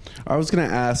 go. I was going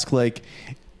to ask, like,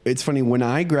 it's funny, when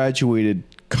I graduated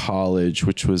college,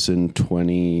 which was in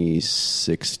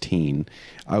 2016,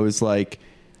 I was like,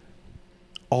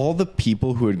 all the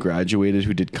people who had graduated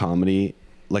who did comedy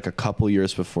like a couple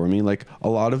years before me, like a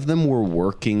lot of them were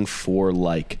working for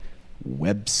like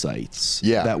websites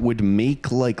Yeah. that would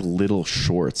make like little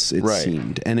shorts, it Right.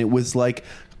 seemed. And it was like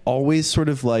always sort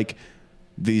of like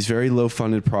these very low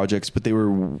funded projects, but they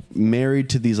were married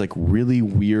to these like really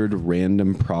weird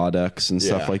random products and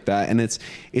stuff Yeah. like that. And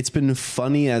it's been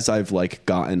funny as I've like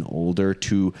gotten older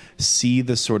to see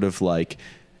the sort of like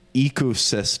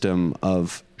ecosystem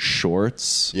of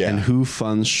shorts Yeah. and who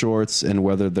funds shorts and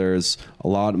whether there's a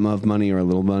lot of money or a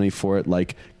little money for it,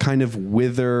 like kind of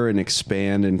wither and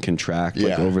expand and contract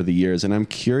like Yeah. over the years. And I'm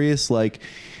curious, like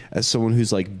as someone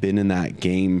who's like been in that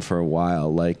game for a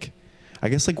while, like I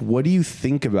guess like what do you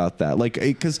think about that? Like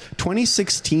because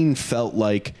 2016 felt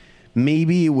like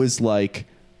maybe it was like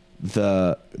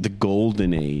the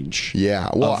golden age Yeah,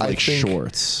 well, of like I think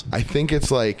shorts. I think it's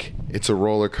like it's a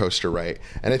roller coaster, right?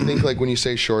 And I think like when you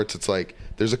say shorts, it's like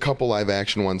there's a couple live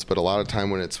action ones, but a lot of time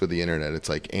when it's with the internet, it's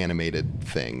like animated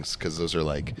things because those are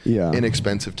like Yeah.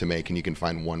 inexpensive to make, and you can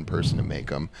find one person to make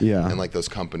them. Yeah. and like those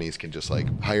companies can just like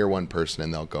hire one person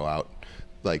and they'll go out,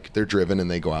 like they're driven and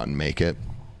they go out and make it.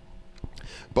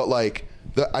 But like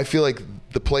I feel like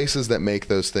the places that make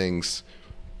those things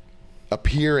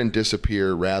appear and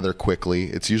disappear rather quickly.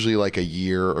 It's usually like a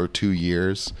year or 2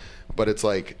 years, but it's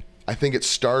like I think it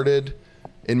started.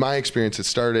 In my experience, it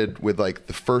started with like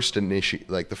the first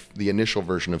the initial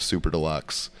version of Super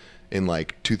Deluxe in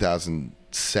like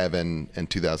 2007 and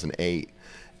 2008,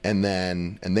 and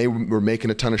they were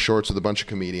making a ton of shorts with a bunch of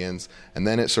comedians, and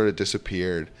then it sort of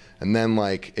disappeared, and then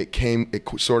like it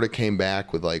sort of came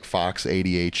back with like Fox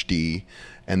ADHD,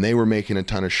 and they were making a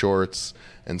ton of shorts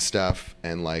and stuff,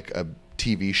 and like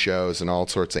TV shows and all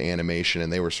sorts of animation,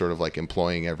 and they were sort of like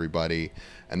employing everybody.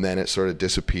 And then it sort of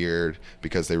disappeared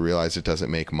because they realized it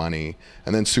doesn't make money.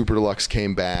 And then Super Deluxe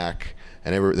came back,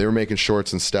 and they were making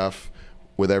shorts and stuff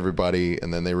with everybody.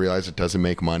 And then they realized it doesn't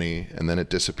make money, and then it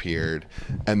disappeared.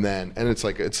 And it's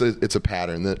like it's a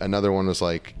pattern. Another one was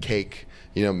like Cake,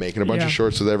 making a bunch Yeah. of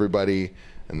shorts with everybody,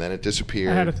 and then it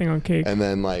disappeared. I had a thing on Cake. And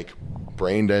then like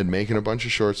Braindead making a bunch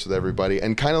of shorts with everybody,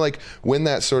 and kind of like when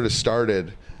that sort of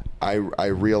started, I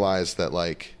realized that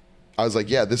like. I was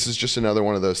like, yeah, this is just another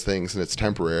one of those things, and it's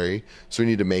temporary. So we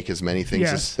need to make as many things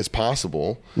Yes. as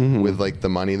possible with like the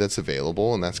money that's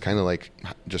available, and that's kind of like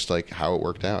just like how it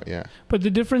worked out. Yeah. But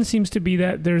the difference seems to be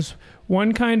that there's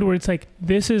one kind where it's like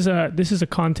this is a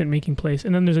content making place,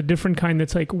 and then there's a different kind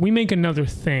that's like we make another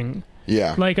thing.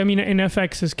 Yeah. Like I mean, in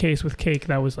FX's case with Cake,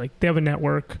 that was like they have a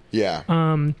network. Yeah.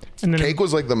 And then Cake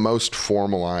was like the most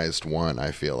formalized one, I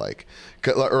feel like,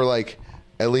 or like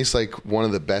at least like one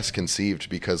of the best conceived,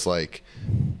 because like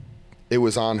it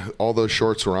was on, all those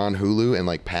shorts were on Hulu and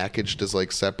like packaged as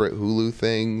like separate Hulu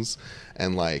things,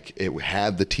 and like it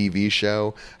had the TV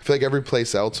show. I feel like every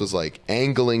place else was like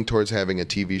angling towards having a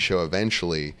TV show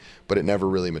eventually, but it never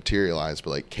really materialized. But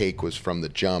like Cake was from the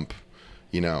jump,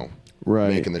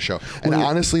 Right. making the show. And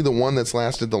honestly, the one that's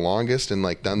lasted the longest and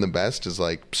like done the best is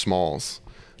like Smalls.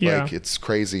 Yeah. Like it's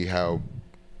crazy how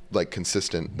like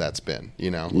consistent that's been,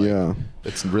 like, Yeah.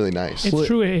 it's really nice. it's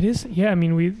true. It is. Yeah. I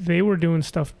mean, they were doing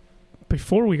stuff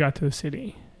before we got to the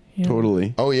city.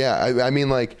 Totally. Oh yeah, I mean,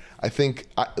 like I think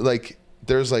like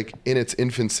there's like in its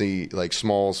infancy, like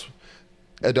Smalls,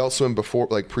 Adult Swim before,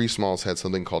 like pre-Smalls had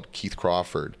something called Keith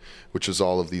Crawford, which was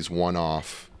all of these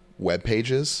one-off web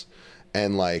pages,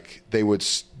 and like they would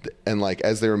and like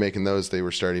as they were making those, they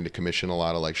were starting to commission a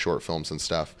lot of like short films and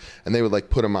stuff, and they would like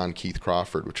put them on Keith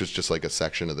Crawford, which was just like a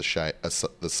section of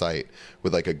the site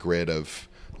with like a grid of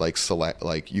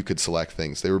like you could select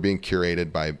things. They were being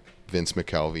curated by Vince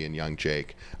McKelvey and Young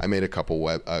Jake. I made a couple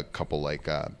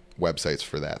websites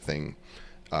for that thing,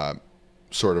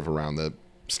 sort of around the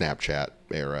Snapchat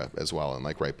era as well, and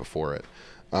like right before it.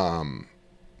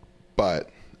 But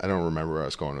I don't remember where I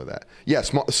was going with that. Yeah,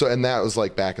 and that was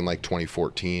like back in like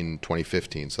 2014,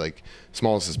 2015. So like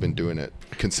Smalls has been doing it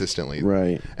consistently,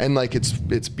 Right. And like it's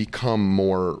become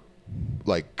more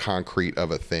like concrete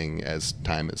of a thing as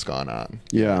time has gone on.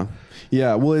 Yeah.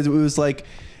 Yeah. Well, it was like,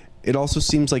 it also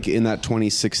seems like in that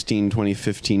 2016,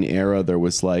 2015 era, there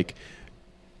was like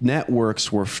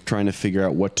networks were trying to figure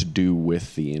out what to do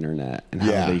with the internet and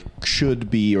how they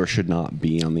should be or should not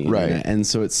be on the internet. Right. And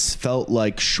so it felt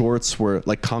like shorts were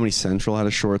like Comedy Central had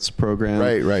a shorts program.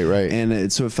 Right.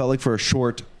 And so it felt like for a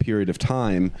short period of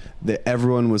time that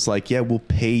everyone was like, yeah, we'll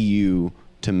pay you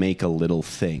to make a little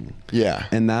thing. Yeah.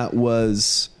 And that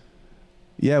was,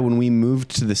 when we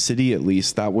moved to the city, at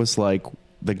least that was like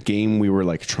the game we were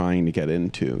like trying to get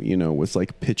into, was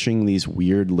like pitching these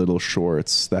weird little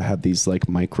shorts that had these like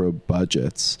micro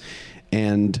budgets.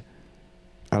 And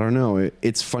I don't know.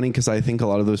 It's funny because I think a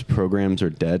lot of those programs are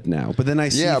dead now. But then I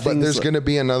see but there's going to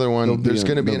be another one. There's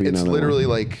going to be. It's literally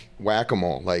one. like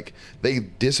whack-a-mole. Like they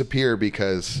disappear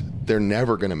because they're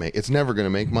never going to make. It's never going to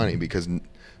make money because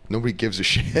nobody gives a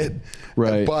shit.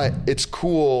 Right. But it's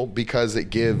cool because it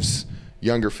gives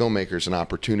younger filmmakers an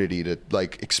opportunity to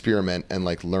like experiment and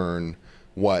like learn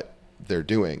what they're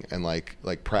doing and like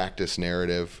practice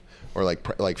narrative. Or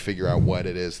like figure out what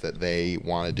it is that they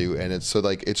want to do, and it's so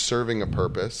like it's serving a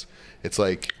purpose. It's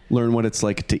like learn what it's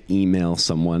like to email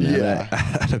someone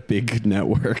at a big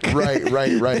network. Right.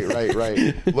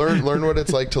 Learn what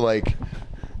it's like to like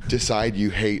decide you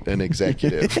hate an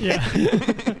executive. Yeah.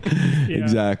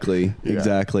 Exactly.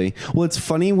 Well, it's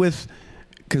funny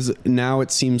because now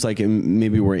it seems like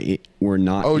maybe we're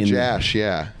not. Oh, Jash,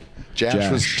 yeah.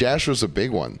 Jash was a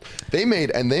big one. They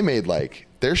made like.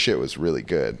 Their shit was really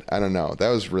good. I don't know. That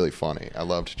was really funny. I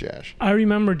loved Jash. I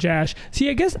remember Jash. See,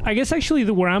 I guess actually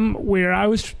where I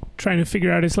was trying to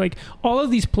figure out is like all of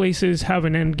these places have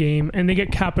an end game and they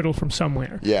get capital from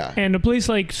somewhere. Yeah. And a place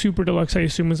like Super Deluxe, I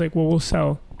assume, is like, well, we'll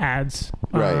sell ads.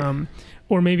 Right.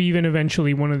 Or maybe even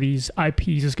eventually one of these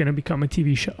IPs is going to become a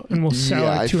TV show and we'll sell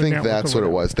it to a network. I think that's what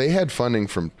it was. They had funding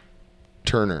from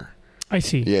Turner. I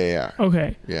see. Yeah.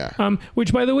 Okay. Yeah.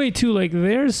 Which, by the way, too, like,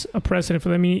 there's a precedent for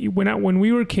that. I mean, when I was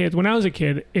a kid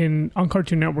on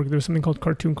Cartoon Network, there was something called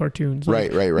Cartoons.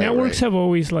 Like, right. Networks have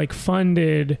always like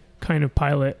funded kind of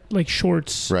pilot like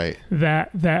shorts. Right.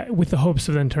 That with the hopes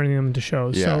of then turning them into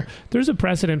shows. Yeah. So there's a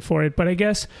precedent for it. But I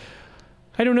guess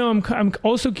I don't know. I'm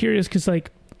also curious because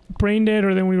like Braindead,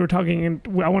 or then we were talking, and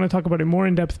I want to talk about it more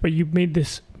in depth. But you made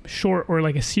this short or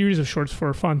like a series of shorts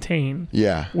for Fontaine.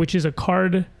 Yeah. Which is a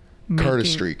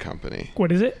cardistry company.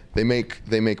 What is it? They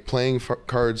make playing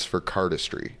cards for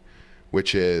cardistry,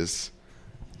 which is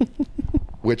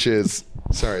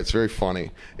sorry, it's very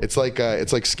funny. It's like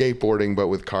skateboarding but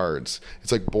with cards.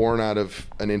 It's like born out of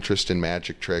an interest in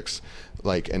magic tricks,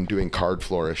 like and doing card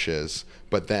flourishes.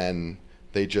 But then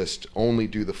they just only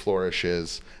do the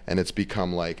flourishes, and it's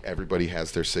become like everybody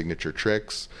has their signature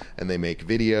tricks, and they make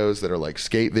videos that are like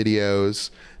skate videos,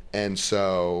 and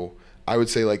so. I would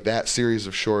say like that series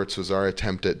of shorts was our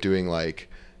attempt at doing like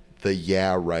the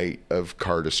of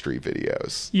cardistry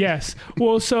videos. Yes.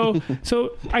 Well, so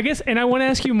I guess, and I want to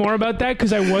ask you more about that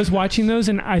because I was watching those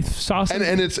and I saw some.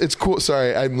 And it's cool.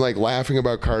 Sorry, I'm like laughing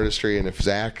about cardistry, and if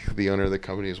Zach, the owner of the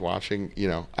company, is watching,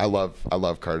 I love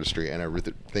cardistry, and I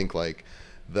really think like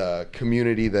the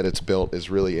community that it's built is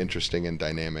really interesting and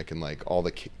dynamic, and like all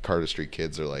the cardistry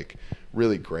kids are like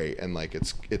really great, and like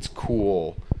it's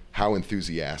cool how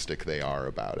enthusiastic they are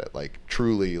about it. Like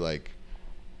truly like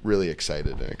really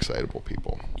excited and excitable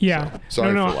people. Yeah. So,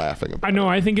 sorry for laughing about it. I know.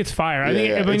 I think it's fire. I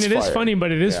mean, it is funny,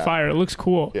 but it is fire. It looks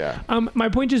cool. Yeah. My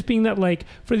point just being that like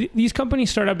these companies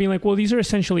start out being like, well, these are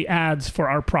essentially ads for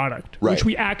our product, right. which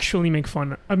we actually make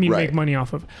money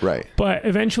off of. Right. But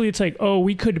eventually it's like, oh,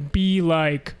 we could be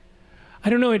like, I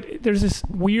don't know. There's this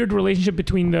weird relationship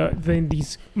between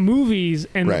these movies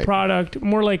and the product,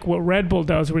 more like what Red Bull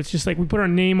does, where it's just like we put our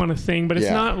name on a thing, but it's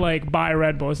not like buy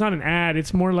Red Bull. It's not an ad.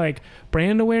 It's more like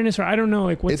brand awareness, or I don't know.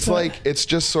 Like what's it's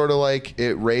just sort of like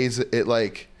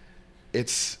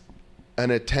it's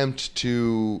an attempt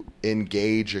to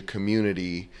engage a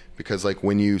community, because like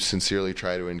when you sincerely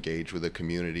try to engage with a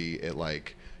community, it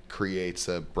like creates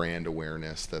a brand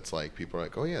awareness that's like people are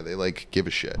like, oh yeah, they like give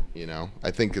a shit, I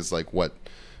think is like what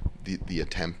the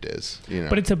attempt is,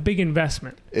 but it's a big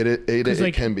investment.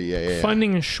 It can be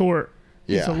funding a short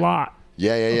is a lot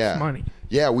of money.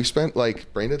 We spent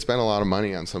Braindead spent a lot of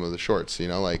money on some of the shorts,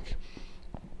 like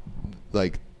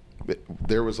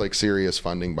there was like serious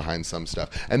funding behind some stuff,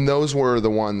 and those were the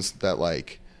ones that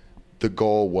like the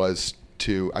goal was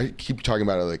I keep talking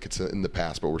about it like it's in the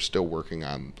past, but we're still working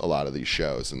on a lot of these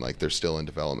shows, and like they're still in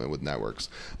development with networks.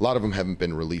 A lot of them haven't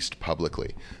been released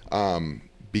publicly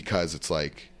because it's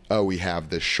like, oh, we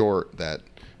have this short that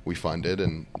we funded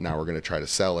and now we're going to try to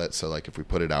sell it. So like if we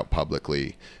put it out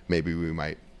publicly, maybe we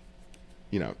might,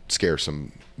 scare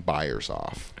some buyers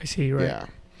off. I see. Right. Yeah.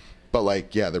 But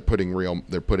like, yeah, they're putting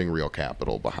real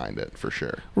capital behind it for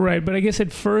sure. Right, but I guess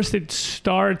at first it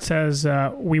starts as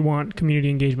we want community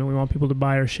engagement, we want people to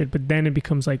buy our shit, but then it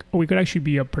becomes like, oh, we could actually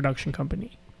be a production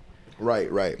company.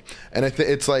 Right. And I think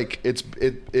it's like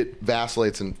it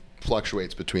vacillates and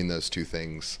fluctuates between those two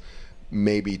things,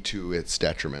 maybe to its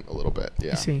detriment a little bit.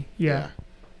 Yeah. I see. Yeah.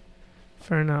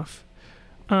 Fair enough.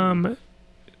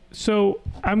 So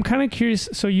I'm kind of curious.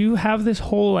 So you have this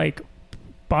whole like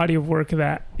body of work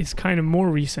that is kind of more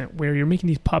recent, where you're making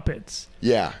these puppets.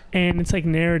 Yeah. And it's like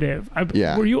narrative.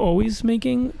 Were you always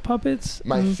making puppets?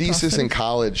 My thesis in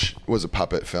college was a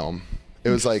puppet film, It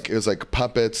was like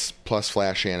puppets plus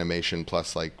flash animation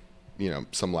plus like,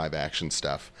 some live action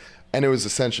stuff. And it was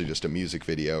essentially just a music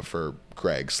video for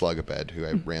Greg Slugabed, who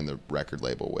I ran the record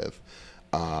label with.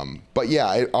 But yeah,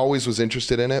 I always was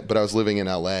interested in it, but I was living in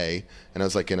LA and I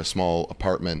was like in a small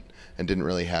apartment and didn't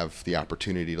really have the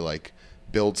opportunity to like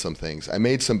build some things. I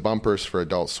made some bumpers for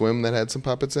Adult Swim that had some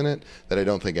puppets in it that I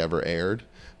don't think ever aired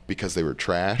because they were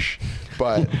trash.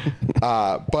 But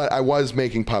I was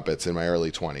making puppets in my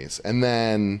early 20s. And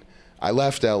then I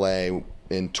left LA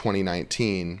in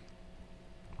 2019,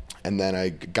 and then I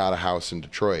got a house in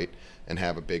Detroit and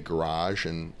have a big garage,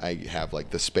 and I have like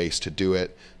the space to do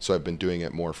it. So I've been doing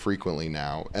it more frequently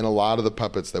now. And a lot of the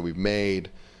puppets that we've made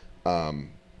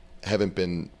haven't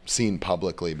been seen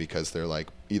publicly because they're like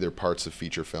either parts of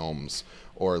feature films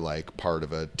or like part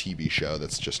of a TV show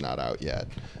that's just not out yet.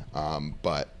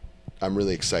 But I'm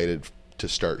really excited to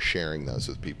start sharing those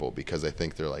with people because I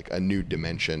think they're like a new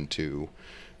dimension to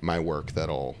my work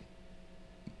that'll,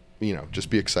 just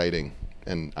be exciting.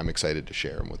 And I'm excited to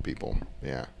share them with people.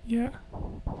 Yeah.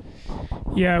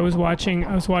 I was watching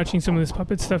some of this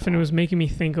puppet stuff, and it was making me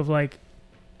think of like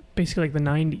basically like the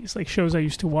 90s, like shows I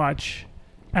used to watch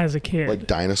as a kid. Like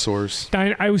dinosaurs.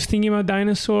 I was thinking about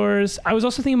dinosaurs. I was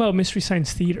also thinking about Mystery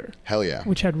Science Theater. Hell yeah.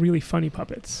 Which had really funny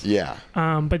puppets. Yeah.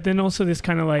 But then also this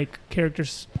kind of like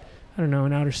characters, I don't know,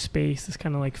 in outer space, this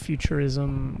kind of like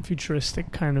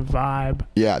futuristic kind of vibe.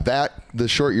 Yeah, the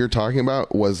short you're talking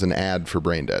about was an ad for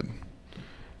Braindead.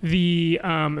 The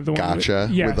one Gotcha.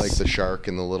 Yes. With like the shark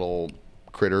and the little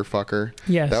critter fucker.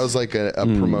 Yes. That was like a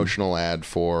promotional ad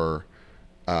for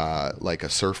like a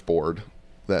surfboard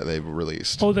that they've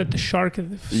released. Oh, that the shark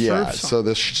surfs on. So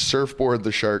the surfboard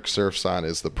the shark surfs on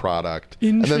is the product.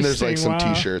 And then there's like some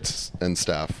t-shirts and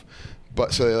stuff.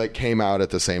 But so they like came out at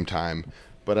the same time.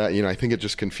 But I think it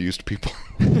just confused people.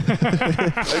 Like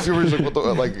people were just like, "What the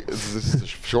like? Is this a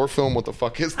short film? What the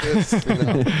fuck is this?"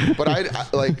 But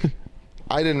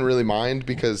I didn't really mind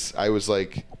because I was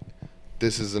like,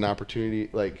 "This is an opportunity.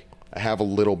 Like, I have a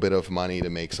little bit of money to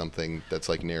make something that's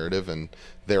like narrative, and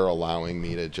they're allowing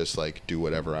me to just like do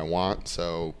whatever I want.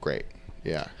 So great,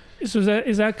 yeah." So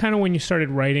is that kind of when you started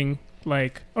writing?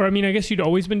 Like, or I mean, I guess you'd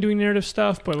always been doing narrative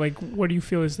stuff, but like, what do you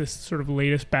feel is this sort of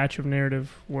latest batch of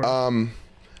narrative work?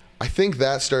 I think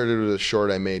that started with a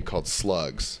short I made called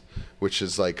Slugs, which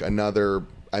is like another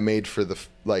I made for the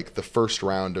first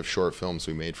round of short films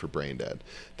we made for Braindead.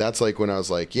 That's like when I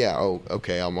was like, yeah,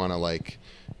 okay, I want to like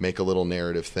make a little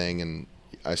narrative thing, and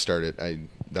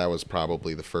that was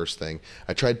probably the first thing.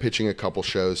 I tried pitching a couple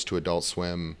shows to Adult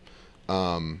Swim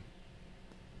in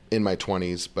my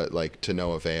 20s, but like to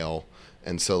no avail.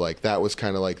 And so like that was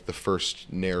kind of like the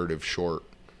first narrative short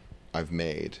I've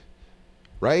made.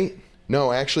 Right?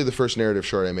 No, actually the first narrative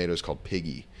short I made was called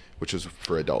Piggy, which was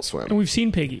for Adult Swim. And we've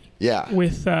seen Piggy. Yeah.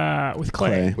 With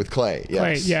Clay. With Clay, yes.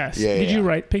 Clay, yes. Yeah, Did you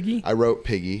write Piggy? I wrote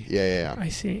Piggy. Yeah. I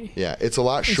see. Yeah, it's a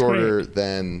lot shorter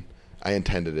than I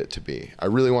intended it to be. I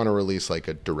really want to release like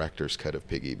a director's cut of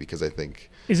Piggy because I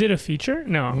think... Is it a feature?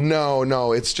 No.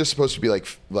 No. It's just supposed to be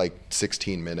like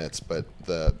 16 minutes, but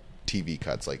the TV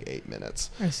cut's like 8 minutes.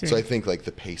 I see. So I think like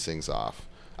the pacing's off.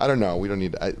 I don't know. We don't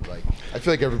need to, I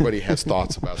feel like everybody has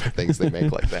thoughts about the things they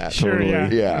make like that. Sure,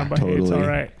 Totally. yeah. Totally. Hey, it's all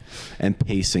right. And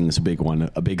pacing's a big one,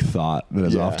 a big thought that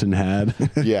is often had.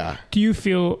 Yeah.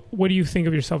 What do you think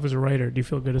of yourself as a writer? Do you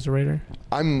feel good as a writer?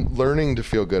 I'm learning to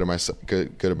feel good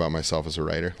about myself as a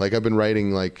writer. Like I've been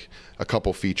writing like a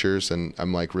couple features, and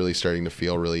I'm like really starting to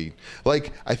feel really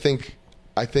like I think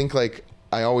like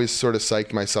I always sort of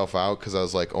psyched myself out because I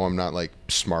was like, oh, I'm not like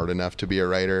smart enough to be a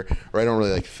writer, or I don't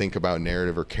really like think about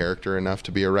narrative or character enough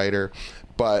to be a writer.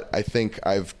 But I think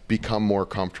I've become more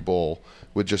comfortable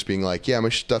with just being like, yeah, my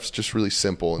stuff's just really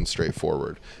simple and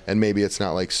straightforward. And maybe it's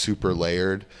not like super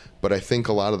layered, but I think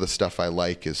a lot of the stuff I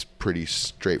like is pretty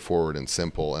straightforward and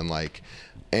simple. And like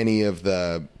any of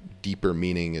the deeper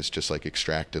meaning is just like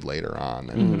extracted later on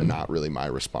and not really my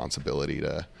responsibility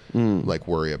to like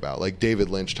worry about. Like David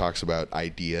Lynch talks about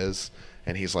ideas,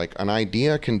 and he's like, an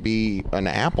idea can be an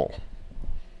apple,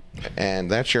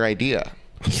 and that's your idea.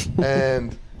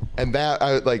 and that,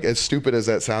 I like, as stupid as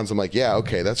that sounds, I'm like, yeah,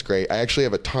 okay, that's great. I actually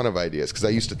have a ton of ideas because I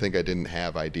used to think I didn't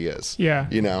have ideas. Yeah.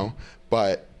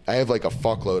 But I have like a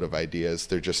fuckload of ideas.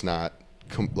 They're just not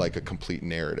like a complete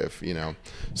narrative,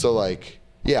 So like,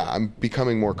 yeah, I'm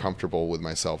becoming more comfortable with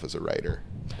myself as a writer.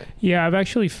 Yeah, I've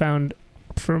actually found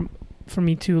for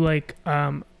me too, like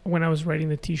when I was writing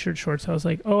the t-shirt shorts, I was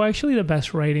like, oh, actually the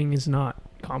best writing is not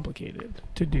complicated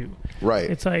to do. Right.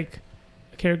 It's like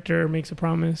a character makes a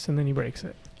promise and then he breaks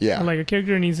it. Yeah. Or like a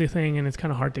character needs a thing and it's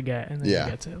kind of hard to get, and then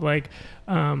he gets it. Like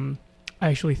I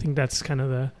actually think that's kind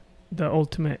of the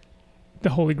ultimate the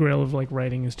holy grail of like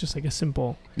writing is just like a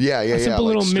simple yeah, simple like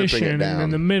little stripping mission, it and down. in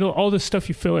the middle, all the stuff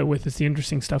you fill it with is the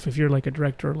interesting stuff. If you're like a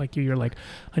director, like you're like,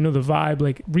 I know the vibe.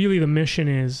 Like really, the mission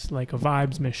is like a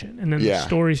vibes mission, and then the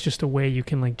story is just a way you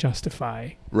can like justify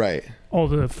right all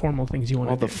the formal things you want.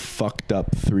 All to the do. fucked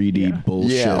up 3D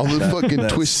bullshit. Yeah, all the fucking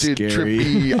that's twisted, scary.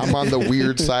 trippy. I'm on the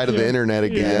weird side of the internet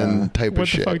again type What of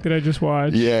shit. the fuck did I just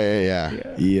watch? Yeah.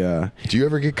 Do you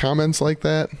ever get comments like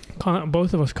that?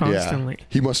 Both of us constantly. Yeah.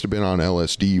 He must have been on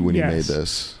LSD when he made Yes.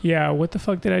 this. Yeah, what the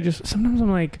fuck did I just? Sometimes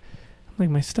I'm like,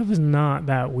 my stuff is not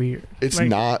that weird. It's like,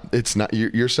 not. It's not.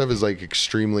 Your stuff is like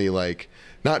extremely like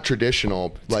not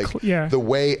traditional. Like the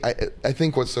way I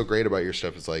think what's so great about your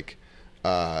stuff is like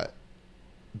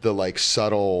the like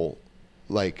subtle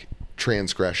like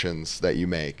transgressions that you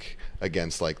make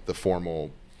against like the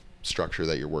formal structure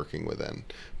that you're working within.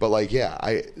 But like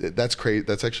that's crazy.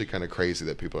 That's actually kind of crazy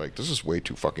that people are like, this is way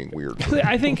too fucking weird.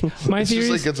 I think my theory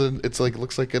is it's like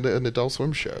looks like an Adult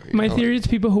Swim show. My theory is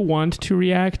people who want to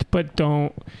react but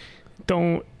don't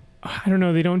I don't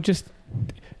know, they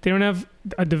don't have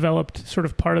a developed sort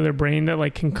of part of their brain that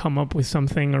like can come up with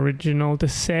something original to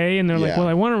say, and they're like, well,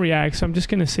 I want to react, so I'm just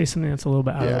going to say something that's a little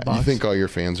bit out of the box. You think all your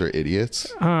fans are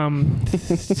idiots?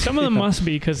 Some of them must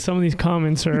be, because some of these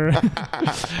comments are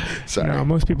sorry. No,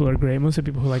 most people are great. Most of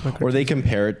the people who like my cartoons, or they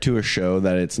compare it to a show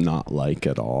that it's not like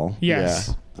at all.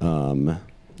 Yes.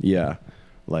 Yeah.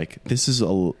 Like this is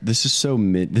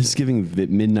giving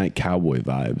Midnight Cowboy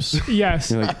vibes.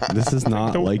 Yes. You're like, this is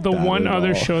not the that one at other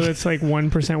all. show that's like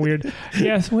 1% weird.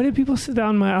 Yes. What did people say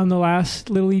on the last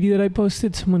little ED that I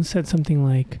posted? Someone said something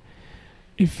like,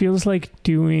 it feels like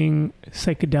doing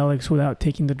psychedelics without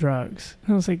taking the drugs.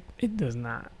 And I was like, it does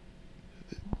not.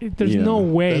 There's no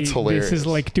way this is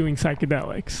like doing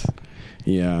psychedelics.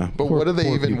 Yeah. But what do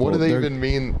they even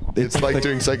mean? It's like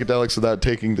doing psychedelics without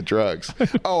taking the drugs.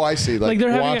 Oh, I see. Like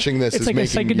watching this is like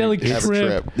making a psychedelic you have a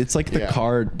trip. It's like the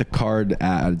card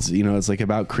ads, it's like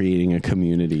about creating a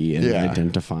community and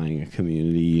identifying a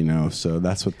community, so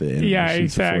that's what the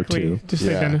animation's for too. Just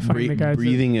identifying the guys.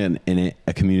 Breathing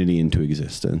a community into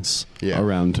existence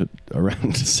around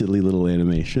silly little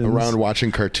animations. Around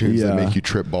watching cartoons that make you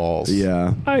trip balls.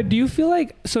 Yeah. Do you feel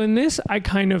like, so in this,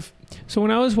 so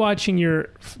when I was watching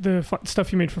the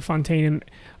stuff you made for Fontaine, and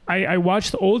I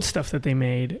watched the old stuff that they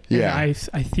made. Yeah. And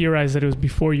I theorized that it was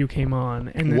before you came on.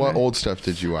 And what old stuff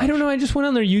did you watch? I don't know. I just went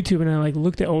on their YouTube and I like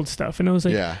looked at old stuff, and I was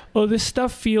like, oh, this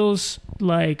stuff feels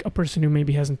like a person who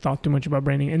maybe hasn't thought too much about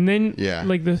branding. And then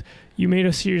like you made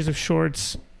a series of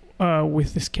shorts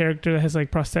with this character that has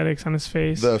like prosthetics on his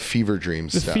face. The Fever Dream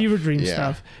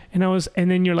stuff.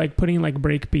 And then you're like putting in like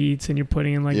break beats and you're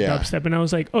putting in like dubstep. And I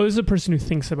was like, oh, this is a person who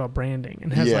thinks about branding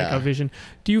and has like a vision.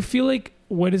 Do you feel like,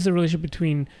 what is the relationship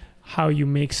between how you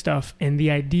make stuff and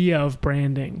the idea of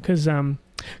branding? Because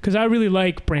I really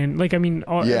like brand. Like, I mean,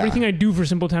 everything I do for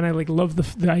Simple Town, I like love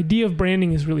the idea of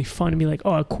branding is really fun to be like,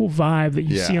 oh, a cool vibe that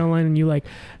you see online and you like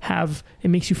have, it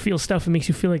makes you feel stuff. It makes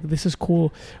you feel like this is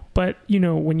cool. But,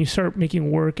 when you start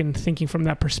making work and thinking from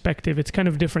that perspective, it's kind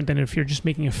of different than if you're just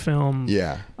making a film.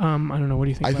 Yeah. I don't know. What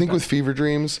do you think? I think with Fever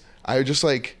Dreams, I just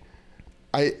like,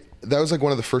 that was like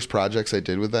one of the first projects I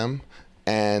did with them.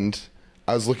 And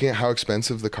I was looking at how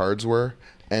expensive the cards were.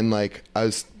 And like, I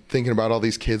was thinking about all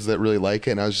these kids that really like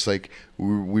it. And I was just like,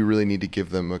 we really need to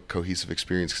give them a cohesive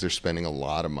experience because they're spending a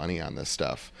lot of money on this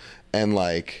stuff. And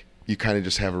like, you kind of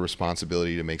just have a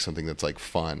responsibility to make something that's like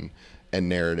fun and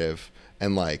narrative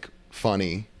and like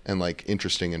funny and like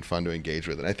interesting and fun to engage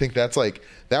with. And I think that's like,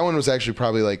 that one was actually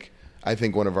probably like, I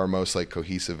think one of our most like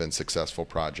cohesive and successful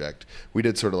project. We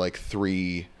did sort of like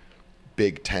 3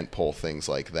 big tentpole things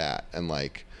like that. And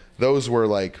like, those were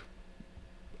like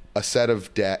a set of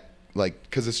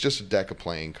like, cause it's just a deck of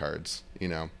playing cards,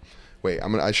 Wait,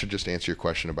 I should just answer your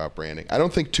question about branding. I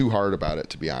don't think too hard about it,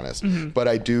 to be honest. Mm-hmm. But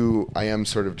I am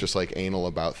sort of just like anal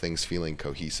about things feeling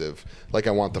cohesive. Like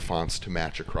I want the fonts to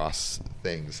match across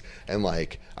things. And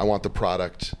like, I want the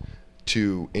product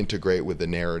to integrate with the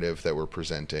narrative that we're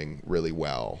presenting really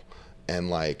well. And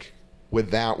like,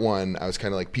 with that one, I was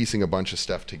kind of like piecing a bunch of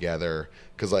stuff together.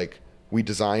 Cause like, we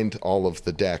designed all of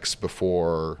the decks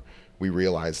before we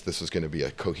realized this was going to be a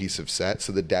cohesive set.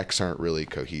 So the decks aren't really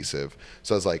cohesive.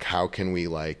 So I was like, how can we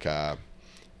like,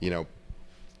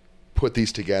 put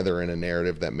these together in a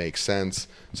narrative that makes sense?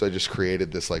 So I just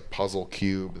created this like puzzle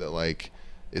cube that like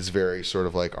is very sort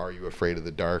of like, Are You Afraid of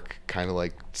the Dark? Kind of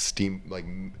like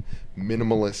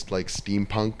minimalist, like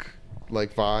steampunk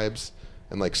like vibes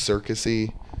and like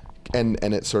circusy. And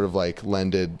it sort of like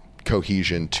lended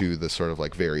cohesion to the sort of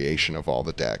like variation of all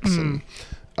the decks.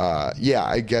 yeah,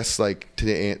 I guess like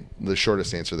the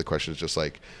shortest answer to the question is just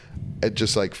like, it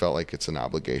just like felt like it's an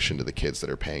obligation to the kids that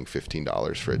are paying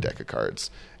 $15 for a deck of cards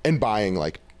and buying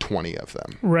like 20 of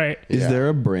them. Right. Is there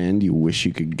a brand you wish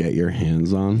you could get your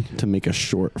hands on to make a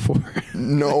short for?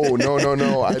 No.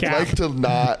 I'd like to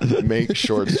not make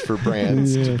shorts for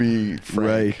brands, to be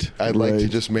frank. I'd like to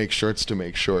just make shorts to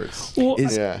make shorts. Well,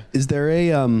 is there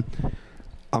a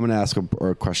I'm going to ask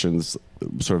a questions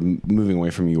sort of moving away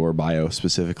from your bio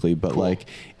specifically, but like,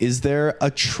 is there a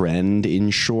trend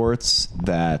in shorts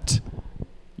that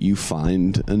you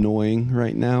find annoying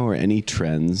right now, or any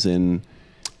trends in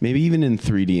maybe even in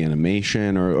 3D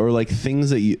animation or like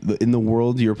things that you, in the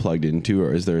world you're plugged into,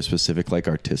 or is there a specific like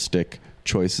artistic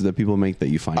choices that people make that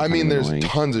you find there's annoying?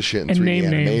 Tons of shit in And 3D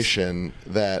animation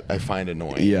that I find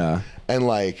annoying. Yeah. And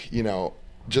like, you know,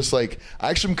 just like,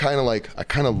 I kind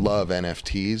of love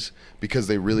NFTs because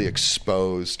they really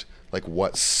exposed like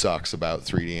what sucks about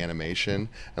 3D animation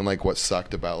and like what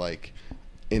sucked about like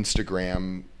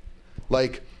Instagram.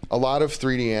 Like a lot of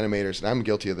 3D animators, and I'm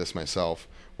guilty of this myself,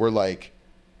 were like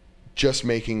just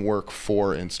making work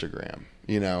for Instagram,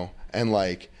 you know? And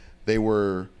like they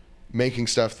were making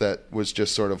stuff that was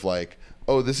just sort of like,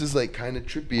 oh, this is like kind of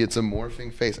trippy. It's a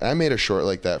morphing face. And I made a short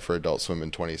like that for Adult Swim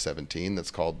in 2017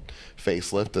 that's called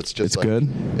Facelift. That's just good.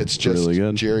 It's just really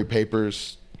good. Jerry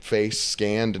Paper's face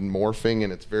scanned and morphing,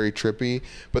 and it's very trippy.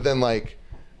 But then like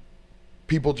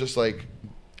people just like,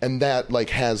 and that like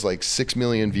has like 6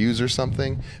 million views or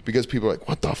something because people are like,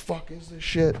 what the fuck is this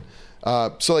shit?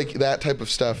 So like that type of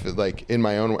stuff, like in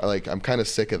my own, like I'm kind of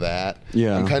sick of that.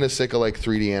 Yeah. I'm kind of sick of like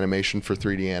 3D animation for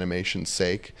 3D animation's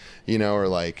sake, you know, or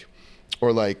like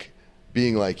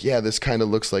being like, yeah, this kind of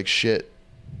looks like shit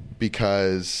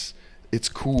because it's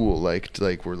cool. Like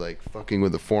we're like fucking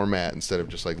with the format instead of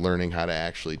just like learning how to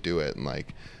actually do it. And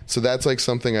like, so that's like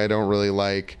something I don't really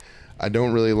like. I'm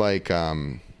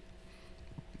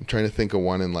trying to think of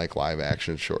one in like live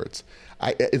action shorts.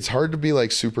 It's hard to be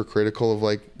like super critical of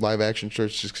like live action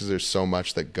shorts just because there's so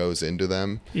much that goes into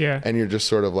them. Yeah. And you're just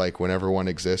sort of like, whenever one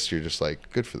exists, you're just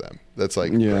like, good for them. That's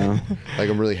like, Yeah. great. Like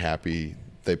I'm really happy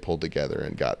they pulled together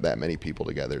and got that many people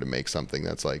together to make something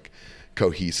that's like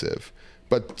cohesive.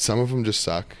 But some of them just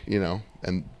suck, you know,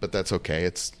 but that's okay.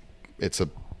 It's a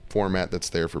format that's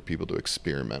there for people to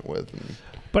experiment with.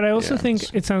 But I also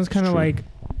think it sounds kind of like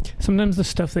sometimes the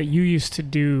stuff that you used to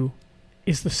do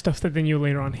is the stuff that then you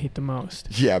later on hate the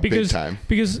most. Yeah, big time.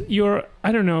 Because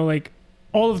I don't know, like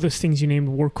all of those things you named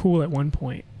were cool at one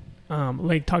point.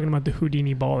 Like talking about the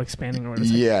Houdini ball expanding or whatever.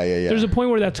 Yeah. There's a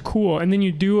point where that's cool, and then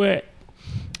you do it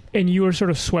and you are sort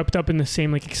of swept up in the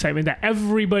same like excitement that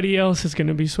everybody else is going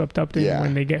to be swept up in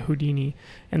when they get Houdini.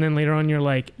 And then later on you're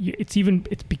like,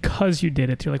 it's because you did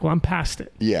it. You're like, well, I'm past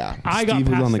it. Yeah. I got Steve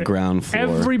was past on the it. ground floor.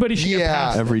 Everybody should get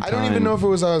past every it. time. I don't even know if it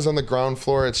was I was on the ground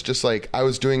floor. It's just like I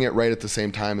was doing it right at the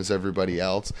same time as everybody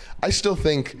else. I still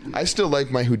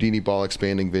like my Houdini ball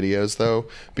expanding videos though,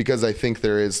 because I think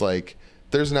there's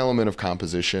an element of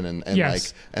composition and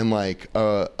Yes.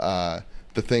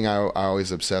 the thing I always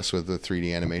obsess with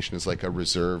 3D animation is like a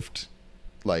reserved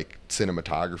like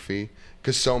cinematography,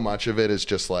 because so much of it is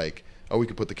just like, oh, we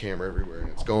could put the camera everywhere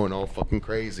and it's going all fucking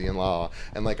crazy and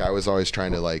and like I was always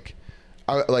trying to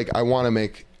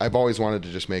I've always wanted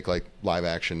to just make like live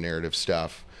action narrative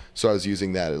stuff, so I was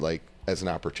using that as an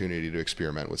opportunity to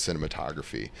experiment with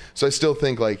cinematography. So I still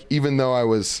think like, even though I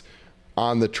was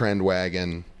on the trend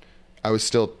wagon, I was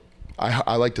still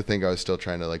I like to think I was still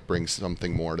trying to like bring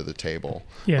something more to the table,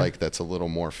 like that's a little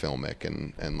more filmic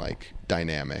and like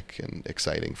dynamic and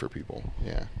exciting for people.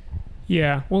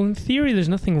 Yeah. Well, in theory, there's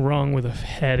nothing wrong with a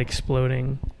head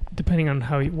exploding, depending on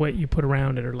what you put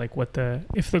around it, or like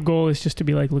if the goal is just to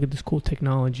be like, look at this cool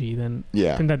technology, then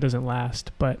that doesn't last.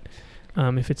 But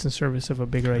if it's in service of a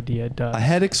bigger idea, it does. A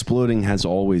head exploding has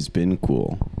always been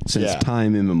cool since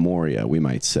time immemorial, we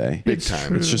might say. Big time.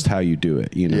 True. It's just how you do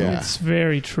it, you know. Yeah. It's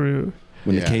very true.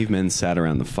 When the cavemen sat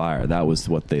around the fire, that was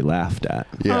what they laughed at.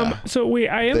 So wait,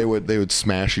 they would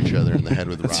smash each other in the head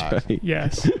with rocks. Right.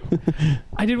 Yes.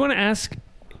 I did want to ask.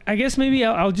 I guess maybe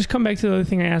I'll just come back to the other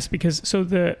thing I asked, because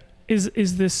the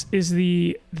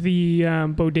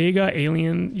Bodega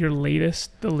Alien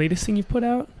the latest thing you put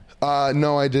out?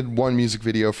 No, I did one music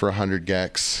video for 100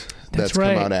 Gex. That's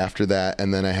right. come out after that,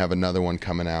 and then I have another one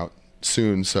coming out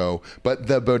soon. So, but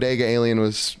the Bodega Alien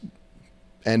was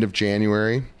end of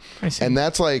January. I see. And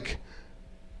that's like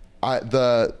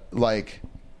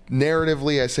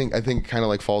narratively, I think it kind of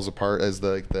like falls apart as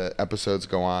the episodes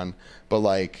go on, but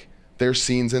like there's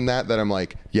scenes in that I'm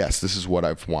like, yes, this is what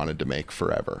I've wanted to make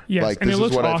forever. Yes, and it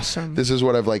looks awesome. This is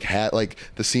what I've like had, like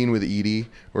the scene with Edie,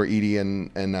 where Edie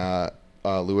and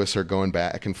Lewis are going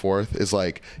back and forth is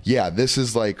like, yeah, this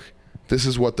is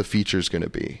what the feature's going to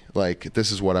be. Like,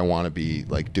 this is what I want to be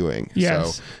like doing.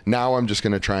 Yes. So now I'm just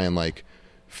going to try and like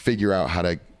figure out how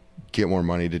to get more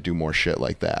money to do more shit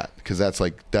like that. Cause that's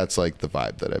like the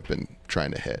vibe that I've been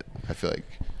trying to hit. I feel like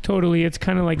totally. It's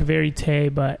kind of like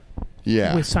verite, but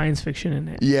yeah, with science fiction in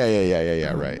it.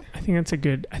 Yeah. Right. I think that's a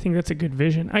good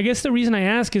vision. I guess the reason I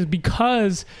ask is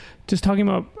because just talking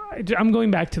about, I'm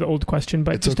going back to the old question,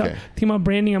 but it's just okay. thinking about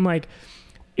branding, I'm like,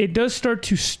 it does start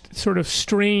to sort of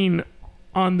strain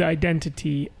on the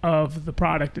identity of the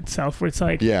product itself, where it's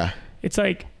like,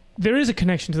 there is a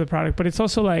connection to the product, but it's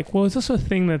also like, well, it's also a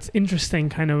thing that's interesting,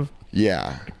 kind of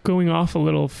going off a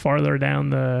little farther down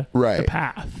the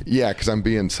path. Yeah, because I'm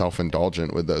being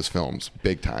self-indulgent with those films,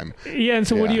 big time. Yeah, and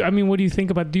so what do you think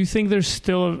about? Do you think there's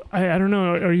still? I don't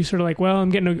know. Are you sort of like, well, I'm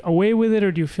getting away with it,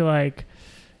 or do you feel like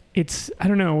it's? I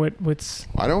don't know. What's?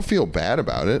 I don't feel bad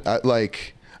about it.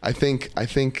 I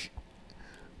think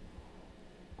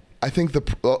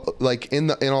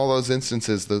in all those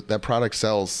instances, that product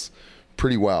sells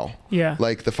pretty well. Yeah.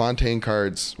 Like the Fontaine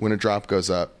cards, when a drop goes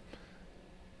up,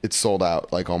 it's sold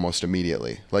out like almost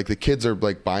immediately. Like the kids are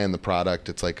like buying the product.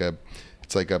 It's like a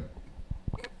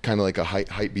kind of like a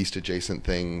hype beast adjacent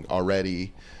thing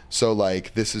already. So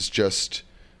like this is just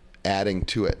adding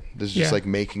to it. This is just like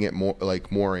making it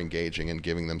more engaging and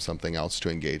giving them something else to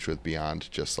engage with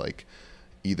beyond just like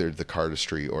either the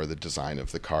cardistry or the design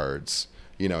of the cards.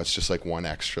 You know, it's just like one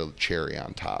extra cherry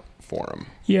on top for them.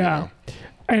 Yeah. You know?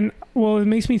 And well, it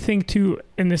makes me think too,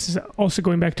 and this is also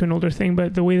going back to an older thing,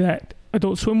 but the way that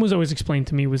Adult Swim was always explained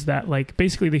to me was that like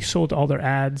basically they sold all their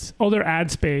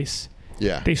ad space.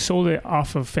 Yeah. They sold it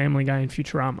off of Family Guy and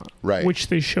Futurama. Right. Which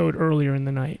they showed earlier in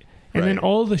the night. And then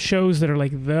all the shows that are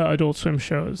like the Adult Swim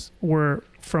shows were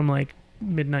from like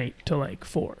midnight to like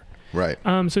 4. Right.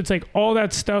 So it's like all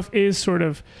that stuff is sort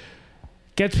of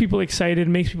gets people excited,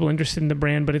 makes people interested in the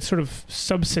brand, but it's sort of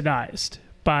subsidized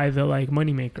by the like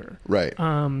moneymaker. Right.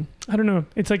 I don't know.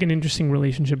 It's like an interesting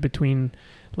relationship between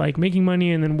like making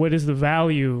money and then what is the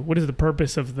value, what is the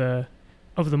purpose of the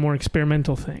more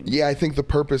experimental thing. Yeah, I think the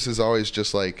purpose is always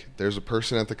just like there's a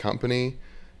person at the company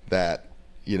that,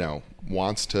 you know,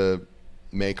 wants to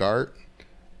make art,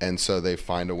 and so they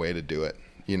find a way to do it.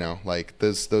 You know, like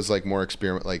those like more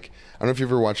experiment, like I don't know if you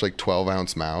ever watched like 12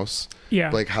 Ounce Mouse. Yeah.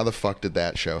 Like how the fuck did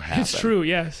that show happen? It's true.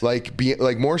 Yes. Like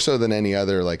more so than any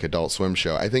other like Adult Swim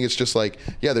show. I think it's just like,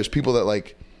 yeah, there's people that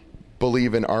like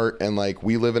believe in art, and like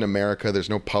we live in America. There's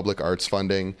no public arts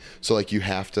funding. So like you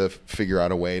have to figure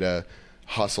out a way to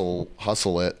hustle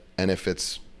it. And if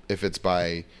it's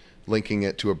by linking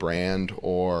it to a brand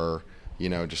or, you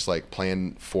know, just like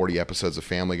playing 40 episodes of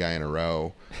Family Guy in a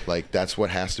row, like that's what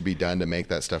has to be done to make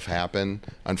that stuff happen.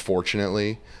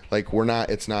 Unfortunately, like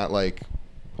it's not like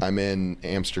I'm in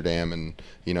Amsterdam and,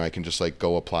 you know, I can just like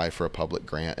go apply for a public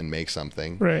grant and make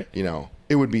something. Right. You know,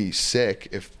 it would be sick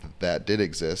if that did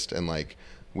exist and like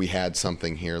we had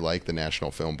something here like the National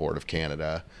Film Board of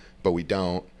Canada, but we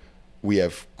don't. We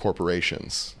have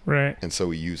corporations, right? And so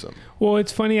we use them. Well,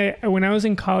 it's funny. When I was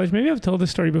in college, maybe I've told this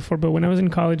story before, but when I was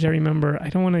in college, I remember, I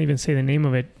don't want to even say the name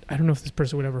of it. I don't know if this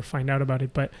person would ever find out about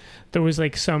it, but there was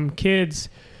like some kids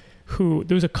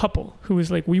there was a couple who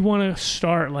was like, we want to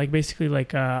start like basically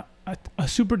like a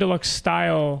super deluxe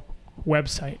style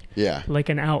website. Yeah. Like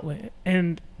an outlet.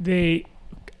 And they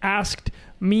asked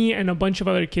me and a bunch of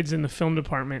other kids in the film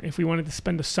department if we wanted to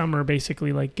spend a summer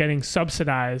basically like getting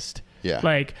subsidized. Yeah.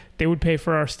 Like they would pay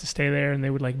for us to stay there and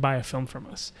they would like buy a film from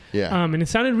us. Yeah. And it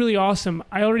sounded really awesome.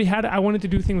 I wanted to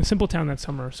do a thing with Simpletown that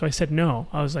summer. So I said no.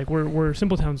 I was like, we're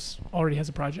Simpletown's already has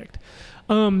a project.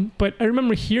 But I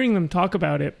remember hearing them talk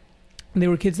about it. They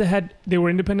were kids they were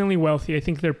independently wealthy. I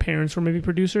think their parents were maybe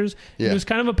producers. Yeah. It was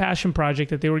kind of a passion project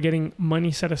that they were getting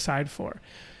money set aside for.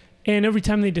 And every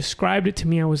time they described it to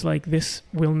me, I was like, this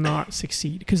will not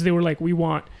succeed. Because they were like, we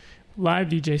want live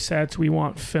DJ sets, we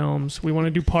want films, we want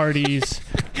to do parties,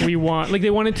 we want, like, they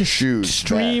wanted to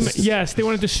stream. Best. Yes, they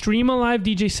wanted to stream a live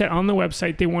DJ set on the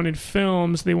website. They wanted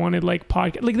films. They wanted like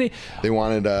podcast. Like they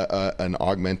wanted an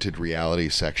augmented reality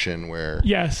section where,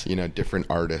 yes, you know, different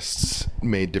artists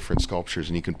made different sculptures,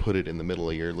 and you can put it in the middle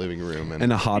of your living room,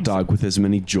 and a hot dog with as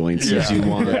many joints as you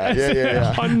want.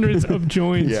 Yeah. Hundreds of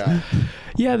joints. Yeah.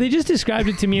 Yeah, they just described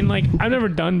it to me, and like I've never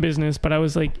done business, but I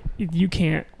was like, you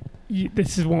can't.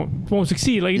 Won't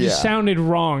succeed. Like it just sounded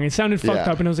wrong. It sounded fucked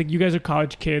up, and I was like, you guys are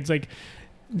college kids. Like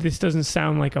this doesn't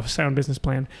sound like a sound business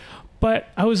plan. But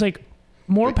I was like,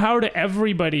 more power to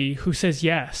everybody who says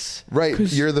yes. Right.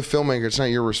 You're the filmmaker. It's not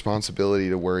your responsibility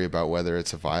to worry about whether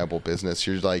it's a viable business.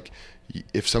 You're like,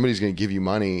 if somebody's going to give you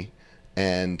money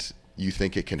and you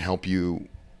think it can help you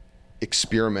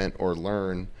experiment or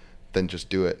learn, then just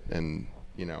do it, and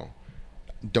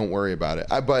don't worry about it.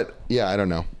 But yeah, I don't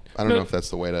know. I don't know if that's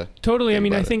the way to totally. I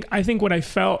mean, I think what I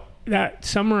felt that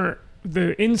summer,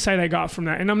 the insight I got from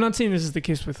that, and I'm not saying this is the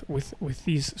case with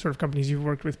these sort of companies you've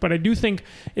worked with, but I do think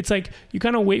it's like you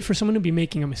kind of wait for someone to be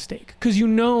making a mistake, because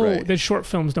Right. that short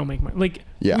films don't make money. Like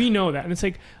Yeah. we know that, and it's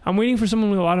like I'm waiting for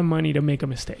someone with a lot of money to make a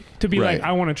mistake, to be Right. like,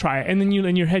 I want to try it, and then you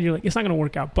in your head you're like, it's not going to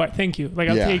work out, but thank you, like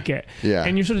I'll Yeah. take it. Yeah.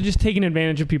 And you're sort of just taking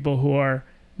advantage of people who are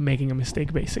making a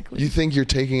mistake, basically. You think you're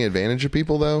taking advantage of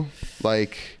people though?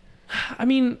 Like, I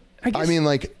mean, I mean,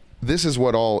 like, this is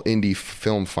what all indie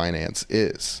film finance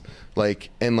is. Like,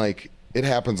 and like, it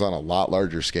happens on a lot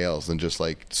larger scales than just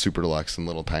like Super Deluxe and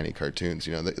little tiny cartoons.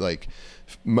 Like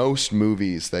most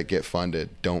movies that get funded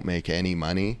don't make any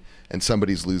money, and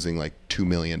somebody's losing like $2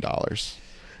 million,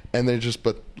 and they're just,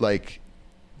 but like,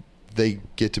 they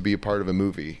get to be a part of a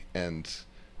movie, and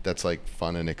that's like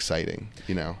fun and exciting.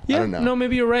 Yeah, I don't know. No,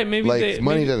 maybe you're right. Maybe Like,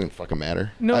 money doesn't fucking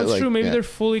matter. No, it's true. Maybe yeah. they're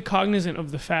fully cognizant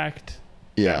of the fact.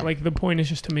 Yeah. Like the point is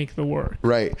just to make the work.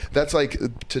 Right. That's like,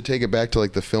 to take it back to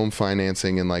like the film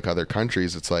financing in like other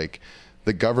countries, it's like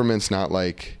the government's not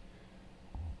like,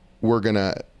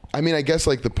 I guess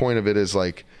like the point of it is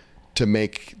like to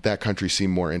make that country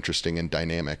seem more interesting and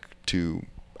dynamic to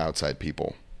outside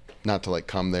people. Not to like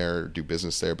come there or do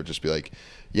business there, but just be like,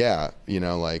 yeah,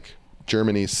 like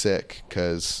Germany's sick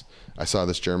because I saw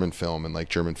this German film, and like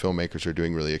German filmmakers are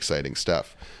doing really exciting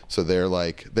stuff. So they're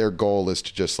like, their goal is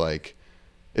to just like,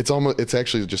 it's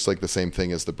actually just like the same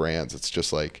thing as the brands. It's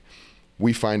just like,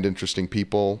 we find interesting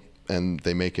people and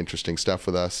they make interesting stuff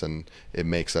with us, and it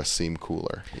makes us seem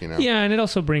cooler, Yeah, and it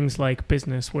also brings like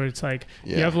business where it's like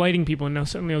you have lighting people, and now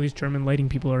suddenly all these German lighting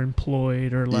people are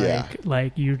employed, or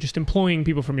like you're just employing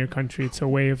people from your country. It's a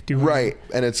way of doing right,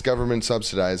 and it's government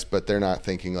subsidized, but they're not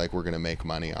thinking like we're going to make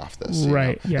money off this,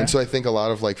 right? Yeah, and so I think a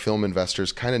lot of like film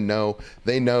investors kind of know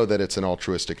that it's an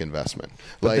altruistic investment.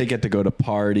 But like, they get to go to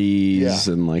parties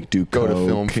and like do go coke, to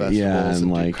film festivals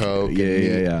and like do coke.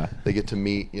 Yeah. They get to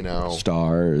meet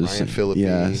stars, Ryan Phillippe.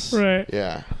 Yes. right.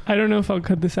 Yeah. I don't know if I'll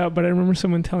cut this out, but I remember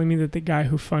someone telling me that the guy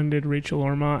who funded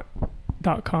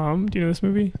RachelOrmont.com, do you know this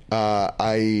movie?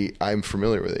 I'm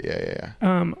familiar with it.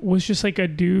 Yeah. Was just like a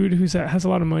dude has a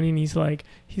lot of money, and he's like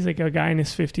a guy in his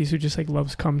 50s who just like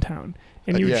loves Cumtown,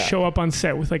 and he would show up on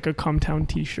set with like a Cumtown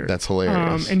t-shirt. That's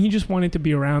hilarious. And he just wanted to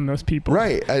be around those people.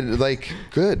 Right.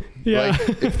 Good. Yeah.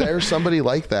 Like, if there's somebody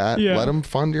like that, Yeah. let them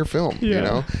fund your film,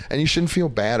 and you shouldn't feel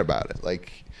bad about it.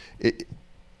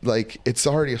 Like it's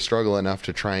already a struggle enough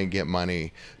to try and get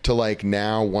money to like,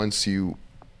 now once you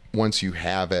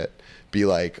have it, be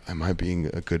like, am I being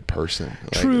a good person?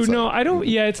 Like, True. No, like, I don't.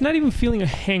 Yeah, it's not even feeling a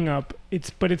hang up.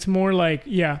 It's more like,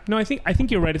 yeah. No, I think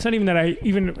you're right. It's not even that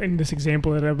even in this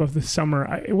example that I have of the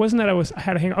summer, it wasn't that I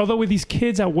had a hang. Although with these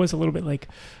kids, I was a little bit like,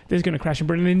 this is gonna crash and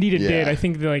burn, and indeed it did. I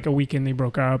think that like a weekend they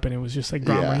broke up, and it was just like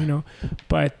drama,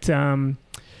 But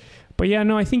yeah,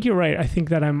 no, I think you're right. I think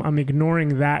that I'm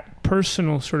ignoring that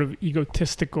personal sort of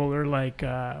egotistical or like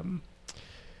kind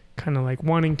of like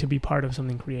wanting to be part of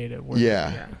something creative.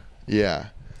 Yeah.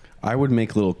 I would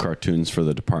make little cartoons for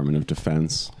the Department of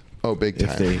Defense. Oh, big time.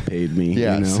 If they paid me.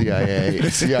 Yeah,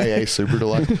 CIA, Super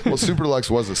Deluxe. Well, Super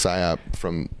Deluxe was a psyop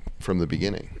from the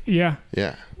beginning. Yeah.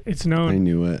 Yeah. It's known. I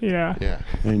knew it. Yeah. Yeah.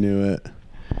 I knew it.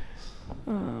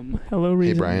 Hello,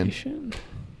 Hey, Brian. Nation.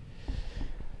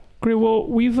 Great. Well,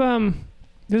 we've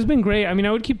this has been great. I mean,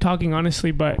 I would keep talking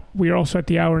honestly, but we are also at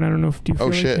the hour, and I don't know if you feel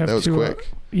like shit, you have that was to, quick.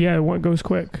 Yeah, what goes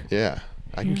quick. Yeah.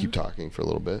 I can keep talking for a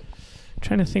little bit.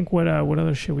 Trying to think what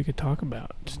other shit we could talk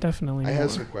about. It's definitely. I more.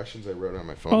 had some questions I wrote on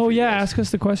my phone. Oh for you yeah, guys. ask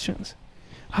us the questions.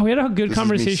 Oh, we had a good This is me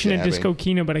conversation at stabbing. Disco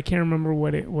Kino, but I can't remember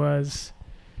what it was.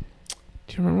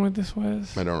 Do you remember what this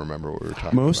was? I don't remember what we were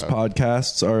talking Most about.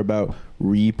 podcasts are about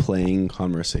replaying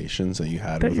conversations that you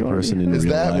had That with you a person already in Is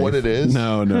real that life. what it is?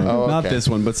 No, Oh, not okay. this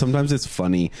one. But sometimes it's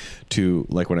funny to,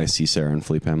 like, when I see Sarah and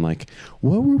Felipe, I'm like,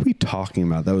 what were we talking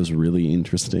about? That was really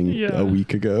interesting a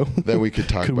week ago. That we could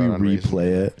talk Could about we on Raising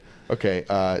replay Cain. it? Okay.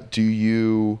 Do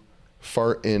you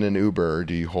fart in an Uber or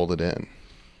do you hold it in?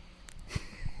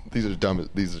 These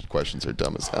questions are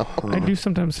dumb as hell. I do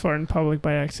sometimes fart in public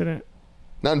by accident.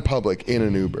 Not in public, in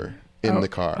an Uber, in the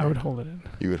car. I would hold it in.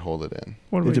 You would hold it in.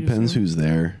 What It about you, depends Sam? who's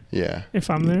there. Yeah.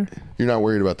 If I'm there. You're not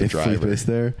worried about the If driver. Felipe's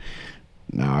there,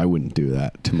 no, I wouldn't do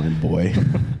that to my boy.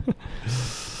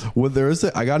 Well,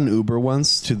 I got an Uber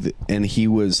once and he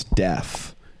was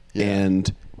deaf, Yeah.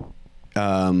 and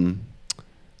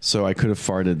so I could have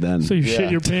farted then. So you Yeah. shit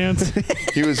your pants.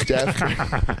 He was deaf.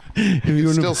 you still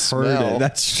wouldn't have heard smell. it.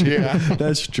 That's true. Yeah.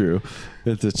 That's true.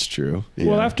 That's true.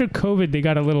 Well, Yeah. after COVID, they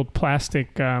got a little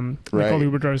plastic. Like all Right.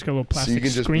 Uber drivers got a little plastic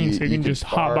just screen, so you can just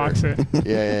hotbox it.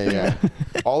 Yeah.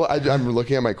 I'm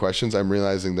looking at my questions. I'm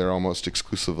realizing they're almost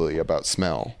exclusively about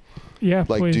smell. Yeah,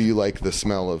 Like, please. do you like the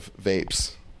smell of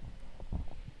vapes?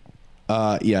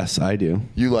 Yes, I do.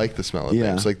 You like the smell of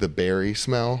Yeah. vapes, like the berry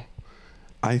smell?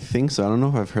 I think so. I don't know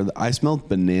if I've heard that. I smelled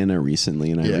banana recently,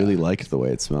 and I Yeah. really liked the way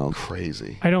it smelled.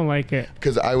 Crazy. I don't like it.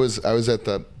 Because I was at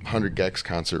the 100 Gex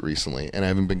concert recently, and I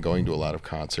haven't been going to a lot of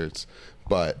concerts,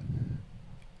 but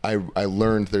I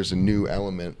learned there's a new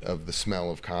element of the smell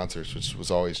of concerts, which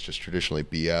was always just traditionally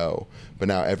BO, but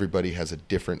now everybody has a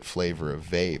different flavor of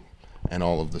vape, and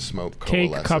all of the smoke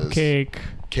Cake, coalesces. cupcake,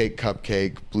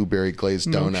 Cupcake, blueberry glazed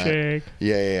donut. milkshake.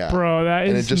 Yeah. Bro, that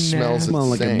And is it just smells Smell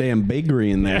like a insane. damn bakery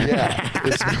in there. Yeah,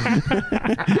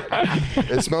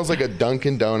 it smells like a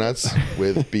Dunkin' Donuts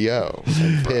with BO.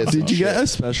 And piss Did and you get shit. a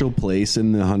special place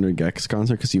in the 100 Gex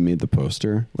concert because you made the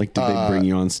poster? Like, did they bring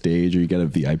you on stage, or you get a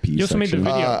VIP You also made the section?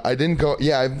 video. I didn't go.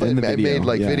 Yeah, I video, made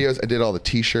like yeah. videos. I did all the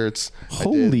T-shirts.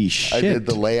 Holy I shit. did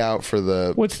the layout for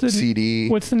the What's the CD.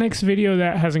 What's the next video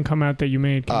that hasn't come out that you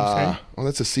made? Can you say? Well,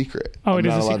 that's a secret. Oh, I'm it is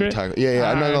not a allowed secret? To talk. Yeah.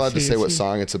 I'm not I allowed to see, say I what see.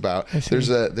 song it's about. I see.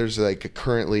 There's like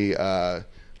currently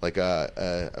like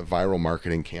a viral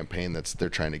marketing campaign they're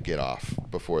trying to get off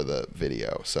before the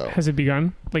video. So Has it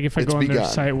begun? Like, if I It's go on their begun.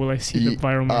 site, will I see the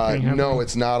viral marketing happening? No,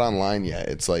 it's not online yet.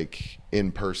 It's like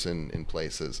in person in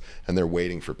places, and they're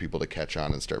waiting for people to catch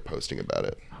on and start posting about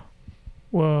it.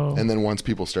 Whoa. And then once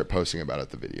people start posting about it,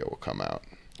 the video will come out.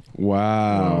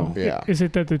 Wow. Whoa. Yeah. Is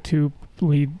it that the two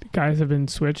lead guys have been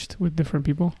switched with different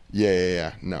people?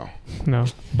 Yeah. No, No.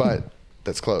 but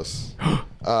that's close.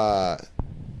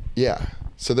 Yeah.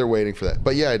 So they're waiting for that.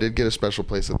 But yeah, I did get a special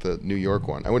place at the New York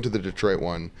one. I went to the Detroit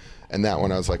one, and that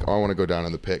one I was like, oh, I want to go down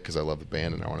in the pit because I love the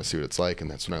band and I want to see what it's like. And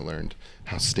that's when I learned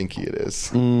how stinky it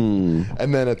is. Mm,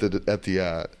 And then at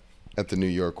the New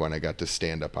York one, I got to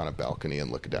stand up on a balcony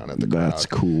and look down at the crowd. That's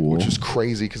cool. Which was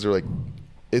crazy because they're like,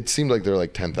 it seemed like they're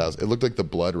like 10,000. It looked like the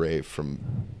blood rave from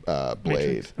Blade.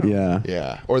 Matrix. yeah.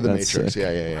 Yeah, or the That's Matrix. sick.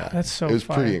 Yeah. That's so It was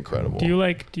fire. pretty incredible. Do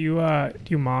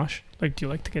you mosh? Like, do you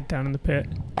like to get down in the pit?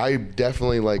 I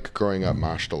definitely like growing up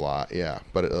moshed a lot. Yeah,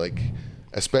 but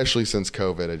especially since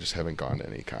COVID, I just haven't gone to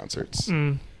any concerts.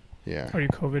 Mm. Yeah. Are you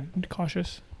COVID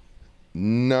cautious?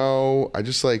 No, I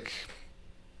just like.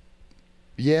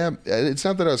 Yeah, it's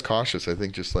not that I was cautious. I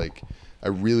think just like I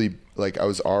really like I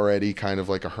was already kind of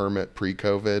like a hermit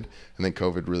pre-COVID, and then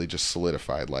COVID really just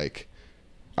solidified like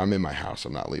I'm in my house.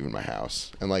 I'm not leaving my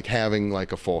house, and like having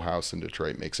like a full house in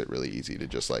Detroit makes it really easy to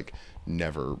just like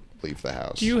never leave the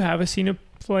house. Do you have a scene of,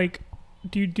 like,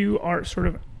 do you do art sort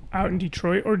of out in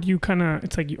Detroit, or do you kind of,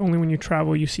 it's like only when you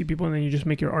travel you see people and then you just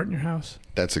make your art in your house?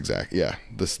 That's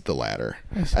the latter.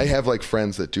 I see. I have like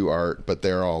friends that do art, but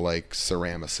they're all like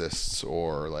ceramicists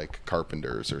or like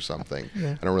carpenters or something.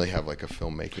 Yeah. I don't really have like a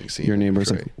filmmaking scene. Your in neighbor's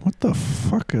Detroit. like, what the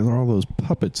fuck are all those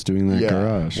puppets doing in that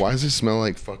garage? Why does it smell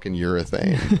like fucking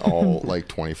urethane all like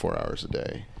 24 hours a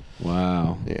day?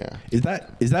 Wow. Yeah. Is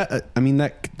that I mean,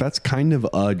 that's kind of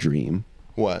a dream.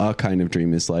 What? A kind of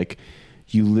dream is like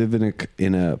you live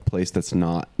in a place that's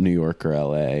not New York or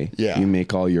LA. Yeah. You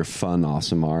make all your fun,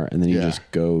 awesome art, and then you Yeah. just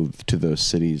go to those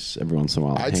cities every once in a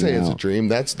while. I'd hang say it's a out. dream.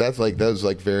 That was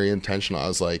like very intentional. I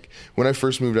was like, when I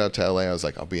first moved out to LA, I was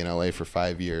like, I'll be in LA for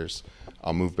 5 years.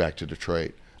 I'll move back to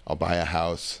Detroit. I'll buy a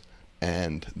house,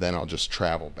 and then I'll just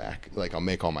travel back. Like I'll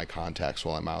make all my contacts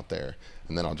while I'm out there,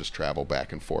 and then I'll just travel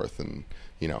back and forth and,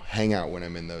 hang out when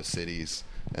I'm in those cities,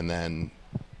 and then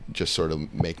just sort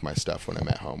of make my stuff when I'm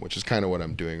at home, which is kind of what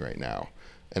I'm doing right now.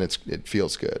 And it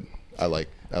feels good. I like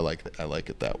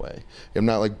it that way. I'm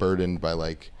not like burdened by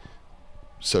like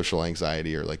social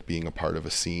anxiety or like being a part of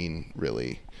a scene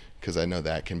really, because I know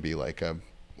that can be like a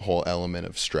whole element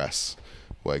of stress,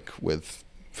 like with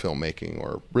filmmaking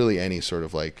or really any sort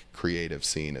of like creative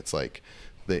scene. It's like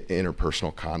the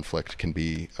interpersonal conflict can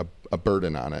be a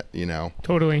burden on it,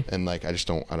 Totally. and like I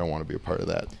don't want to be a part of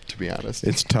that, to be honest.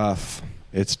 It's tough.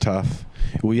 It's tough.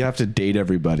 Well, you have to date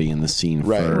everybody in the scene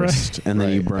Right. first, and then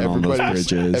you Right. burn all those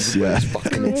bridges. Yeah. Everybody's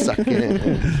fucking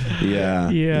sucking. Yeah.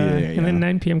 Yeah. And then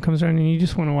 9 p.m. comes around and you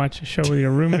just want to watch a show with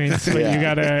your roommates, but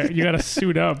Yeah. you gotta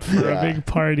suit up for Yeah. a big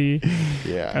party.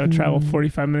 Yeah. Gotta travel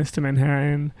 45 minutes to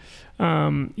Manhattan.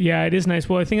 Yeah, it is nice.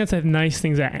 Well, I think that's a nice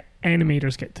things that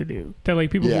animators get to do that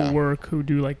like people who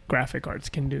do like graphic arts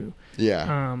can do.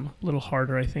 Yeah. A little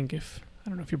harder, I think, if I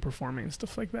don't know if you're performing and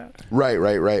stuff like that. Right.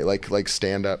 Like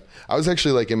stand up. I was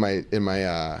actually like in my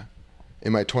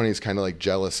 20s kind of like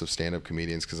jealous of stand up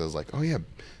comedians because I was like, oh yeah,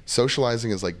 socializing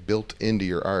is like built into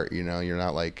your art. You're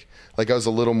not like I was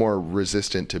a little more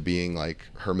resistant to being like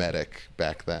hermetic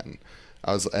back then.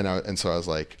 So I was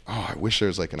like, oh, I wish there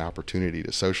was like an opportunity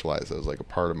to socialize. That was like a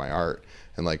part of my art.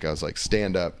 And like, I was like,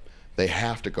 stand up, they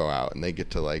have to go out and they get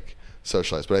to like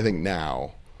socialize. But I think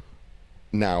now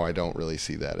I don't really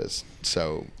see that as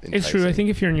so enticing. It's true. I think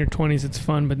if you're in your 20s, it's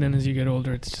fun. But then as you get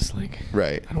older, it's just like,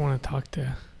 right. I don't want to talk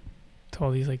to all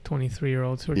these like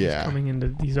 23-year-olds who are just coming into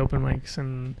these open mics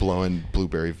and blowing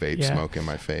blueberry vape smoke in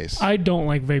my face. I don't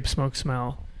like vape smoke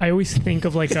smell. I always think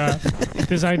of like a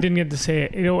this I didn't get to say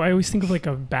it. I always think of like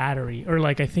a battery, or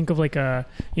like I think of like a,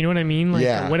 you know what I mean?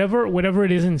 Like whatever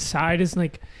it is inside is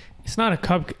like, it's not a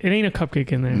cup. It ain't a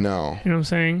cupcake in there. No. You know what I'm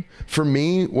saying? For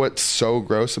me, what's so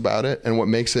gross about it and what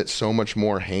makes it so much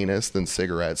more heinous than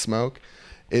cigarette smoke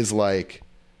is like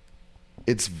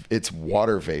it's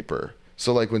water vapor.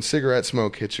 So like when cigarette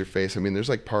smoke hits your face, I mean, there's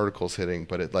like particles hitting,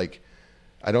 but it like,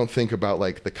 I don't think about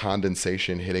like the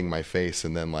condensation hitting my face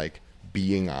and then like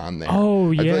being on there.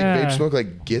 Oh, I yeah. feel like vape smoke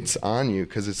like gets on you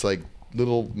because it's like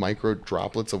little micro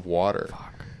droplets of water.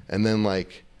 Fuck. And then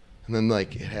like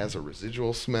it has a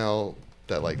residual smell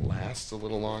that like lasts a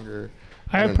little longer.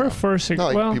 I prefer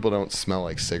cigarettes. Not like people don't smell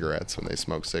like cigarettes when they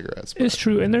smoke cigarettes. It's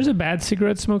true, and there's a bad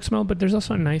cigarette smoke smell, but there's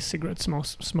also a nice cigarette smoke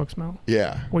smell.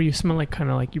 Yeah. Where you smell like kind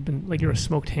of like you're a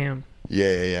smoked ham.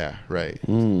 Yeah. Right.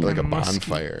 Like a musky.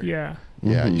 bonfire. Yeah.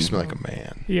 Yeah. You smell like a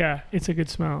man. Yeah, it's a good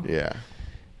smell. Yeah.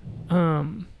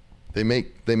 They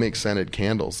make scented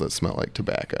candles that smell like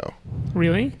tobacco.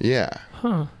 Really? Yeah.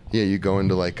 Huh. Yeah. You go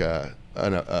into like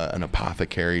an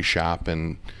apothecary shop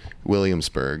in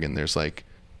Williamsburg, and there's like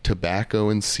tobacco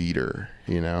and cedar,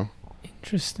 you know?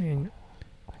 Interesting.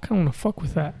 I kind of want to fuck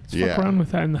with that. Let's Yeah. fuck around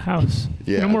with that in the house.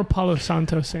 Yeah. No more Palo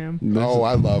Santo, Sam. Oh,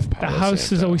 I love Palo The house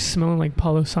Santo. is always smelling like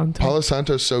Palo Santo. Palo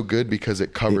Santo's so good because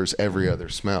it covers every other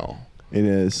smell. It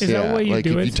is. Is that what you like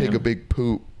do if it, you take Sam? a big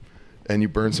poop and you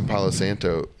burn some Palo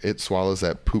Santo, it swallows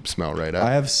that poop smell right up.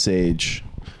 I have sage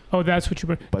Oh, that's what you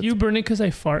burn. But- Do you burn it because I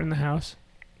fart in the house?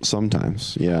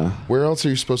 sometimes. Yeah. Where else are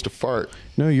you supposed to fart?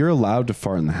 No, you're allowed to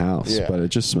fart in the house, Yeah. but it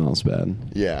just smells bad.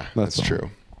 Yeah, That's that's all.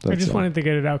 true. I just all. wanted to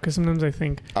get it out because sometimes I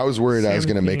think, I was worried I was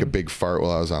Same going to make a thing. big fart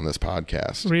while I was on this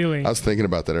podcast. really, I was thinking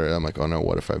about that earlier. I'm like, oh no,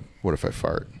 what if I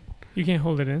fart? you can't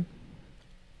hold it in.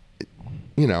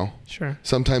 You know, Sure.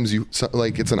 sometimes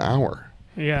like it's an hour.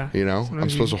 Yeah. You know, I'm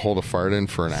Sometimes supposed to hold a fart in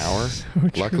for an hour. So true.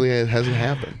 Luckily, it hasn't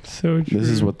happened. So true. This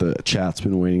is what the chat's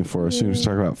been waiting for. As soon as we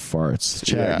talk about farts, the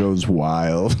chat Yeah. goes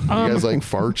wild. You guys like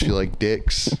farts? You like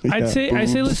dicks? I'd say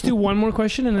let's do one more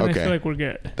question and then I Okay. feel like we're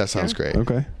good. That sounds great.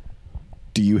 Okay.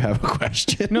 Do you have a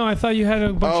question? No, I thought you had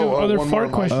a bunch of other one more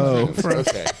fart of my questions for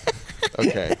us.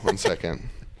 Okay. 1 second.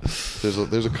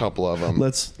 There's a couple of them.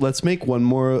 Let's make one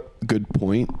more good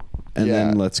point, and Yeah.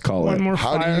 then let's call One it. more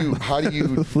How fire.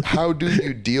 do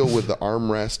you deal with the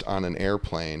armrest on an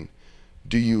airplane?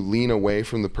 Do you lean away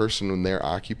from the person when they're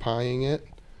occupying it,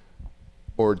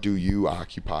 or do you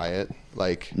occupy it?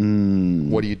 Like,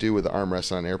 what do you do with the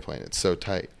armrest on an airplane? It's so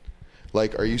tight.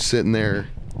 Like, are you sitting there?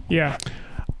 Yeah.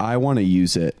 I want to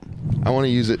use it, I want to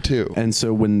use it too. and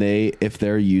so if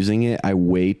they're using it, I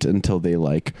wait until they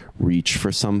like reach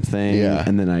for something, Yeah.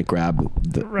 and then I grab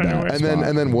Right that away.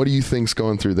 And then what do you think's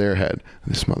going through their head?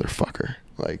 This motherfucker.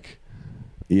 Like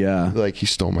he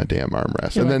stole my damn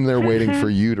armrest. You're And then like, they're waiting for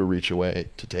you to reach away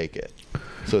to take it.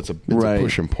 So it's a Right.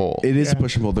 push and pull. It is a Yeah.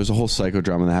 push and pull. There's a whole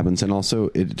psychodrama that happens, and also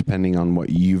depending on what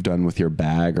you've done with your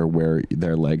bag or where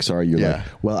their legs are, you're Yeah. like,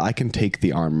 well, I can take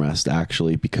the armrest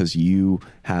actually because you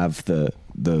have the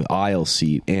aisle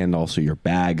seat and also your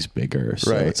bag's bigger.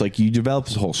 So Right. it's like you develop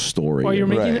this whole story. Well,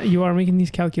 Right. you are making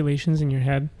these calculations in your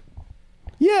head.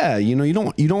 Yeah, you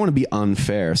don't want to be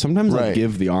unfair. Sometimes I Right.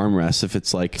 give the armrest if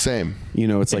it's like Same.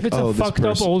 it's If like it's oh a this fucked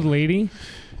up person. old lady,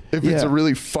 If it's Yeah. a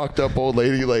really fucked up old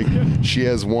lady, like she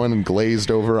has one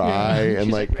glazed over eye and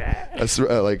She's like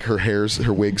like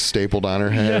her wig's stapled on her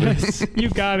head. yes, you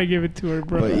gotta give it to her,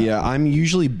 bro. But yeah, I'm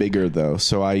usually bigger though,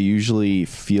 so I usually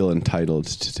feel entitled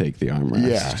to take the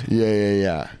armrest.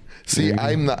 Yeah. See,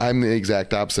 I'm the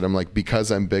exact opposite. I'm like, because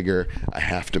I'm bigger, I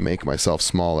have to make myself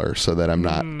smaller so that I'm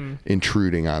not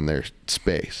intruding on their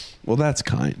space. Well, that's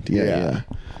kind. Yeah.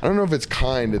 I don't know if it's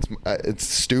kind. It's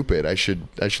stupid. I should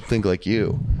think like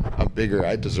you. I'm bigger.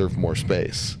 I deserve more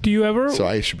space. Do you ever? So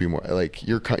I should be more like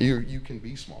you can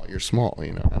be small. You're small.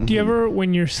 You know. Do you ever,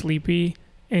 when you're sleepy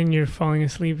and you're falling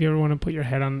asleep, you ever want to put your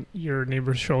head on your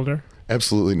neighbor's shoulder?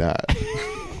 Absolutely not.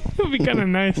 It would be kind of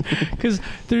nice because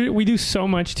we do so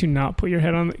much to not put your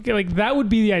head on. Like that would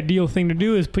be the ideal thing to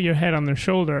do is put your head on their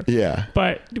shoulder. Yeah.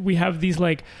 But we have these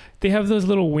they have those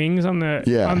little wings on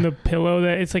the pillow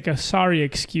that it's like a sorry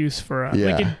excuse for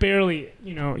Yeah. like it barely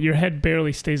your head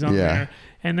barely stays on Yeah. there,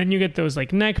 And then you get those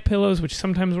like neck pillows, which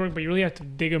sometimes work, but you really have to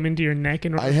dig them into your neck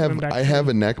in order to come back. I have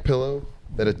a neck pillow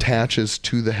that attaches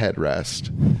to the headrest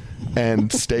and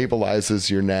stabilizes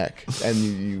your neck, and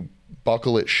you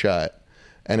buckle it shut,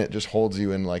 and it just holds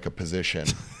you in like a position.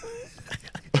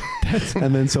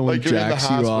 And then someone Like you're in the jacks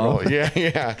you hospital. off.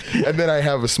 Yeah. And then I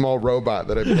have a small robot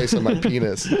that I place on my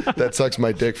penis that sucks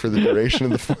my dick for the duration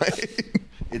of the flight.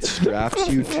 It straps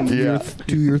you to, Yeah.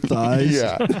 to your thighs.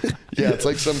 Yeah. It's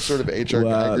like some sort of HR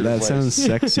Wow, Geiger that device. sounds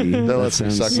sexy. That lets me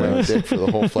suck my dick for the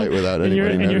whole flight without and your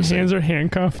anybody noticing. hands are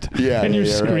handcuffed. Yeah, and you're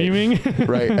yeah, screaming.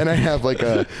 Right. And I have like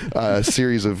a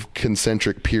series of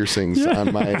concentric piercings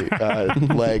on my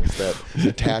legs that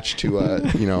attach to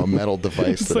a metal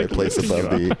device that like I place lifting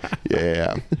above you the.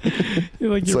 Yeah.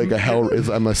 Like It's like a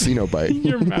Cenobite.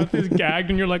 Your mouth is gagged,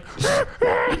 and you're like,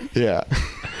 Yeah.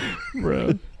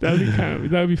 bro, that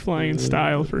would be flying in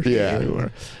style for sure. Yeah.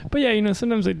 But yeah,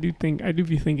 sometimes I do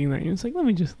be thinking that. It's like, let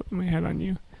me just lay my head on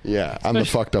you. Yeah. I'm the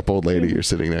fucked up old lady you're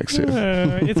sitting next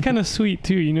to. It's kind of sweet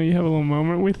too. You have a little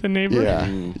moment with the neighbor. Yeah.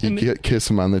 You kiss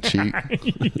him on the cheek.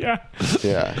 Yeah.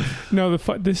 Yeah. No,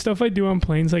 the stuff I do on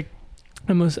planes, like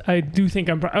I do think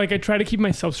I'm like I try to keep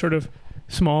myself sort of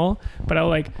small, but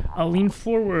I'll lean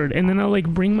forward and then I'll like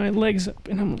bring my legs up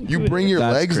and I'm You bring your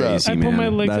That's legs crazy, up. I pull man. my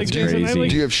legs That's like this and I crazy. like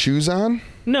Do you have shoes on?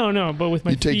 no, but with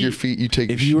my You take feet. your feet. You take.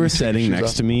 If you were take your sitting shoes next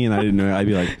off. to me and I didn't know, I'd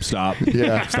be like, stop.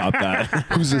 Yeah. Stop that.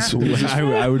 Who's this?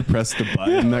 I would press the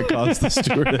button that caused the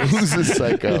stewardess. Who's this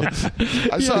psycho?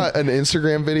 I saw an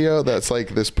Instagram video that's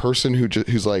like this person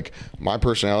who's like, my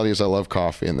personality is I love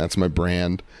coffee and that's my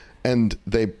brand. And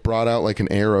they brought out like an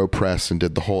AeroPress and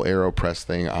did the whole AeroPress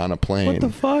thing on a plane. What the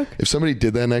fuck? If somebody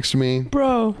did that next to me,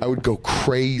 Bro, I would go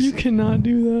crazy. you cannot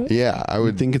do that. Yeah, I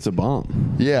would think it's a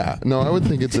bomb. Yeah, no, I would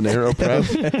think it's an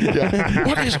AeroPress.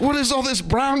 Yeah. What is all this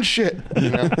brown shit?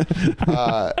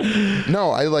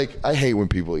 No, I hate when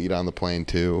people eat on the plane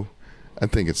too. I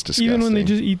think it's disgusting. Even when they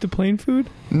just eat the plane food?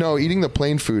 No, eating the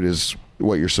plane food is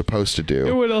what you're supposed to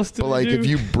do. What else do But like they do? if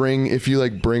you bring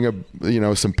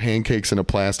a some pancakes in a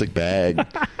plastic bag,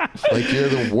 like you're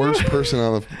the worst person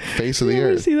on the face of the You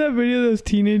ever earth. see that video of those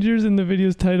teenagers and the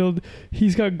video's titled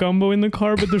 "He's got gumbo in the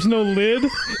car, but there's no lid,"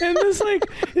 and this like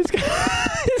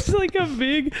it's like a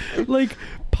big like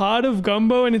pot of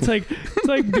gumbo, and it's like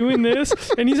doing this,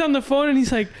 and he's on the phone, and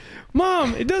he's like,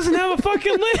 "Mom, it doesn't have a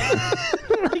fucking lid."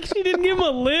 Like she didn't give him a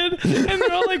lid, and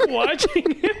they're all like watching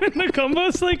him, and the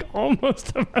gumbo's like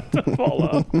almost about to fall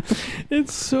off.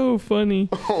 It's so funny.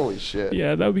 Holy shit.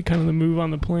 Yeah, that would be kind of the move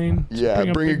on the plane. Just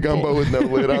Yeah, bring a big gumbo bowl. with no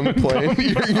lid on the plane.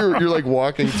 You're like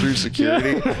walking through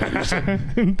security.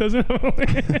 Doesn't have a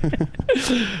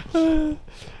lid.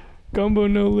 Gumbo,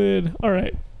 no lid. All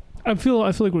right. I feel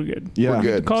like we're good. Yeah. We're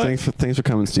good. Call it- Thanks for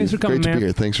coming, Steve. Thanks for coming, Great to man. be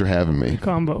here. Thanks for having me.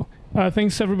 Combo.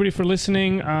 Thanks everybody for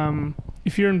listening.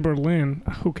 If you're in Berlin,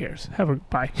 who cares? Have a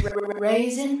bye.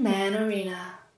 Raisin Man Arena.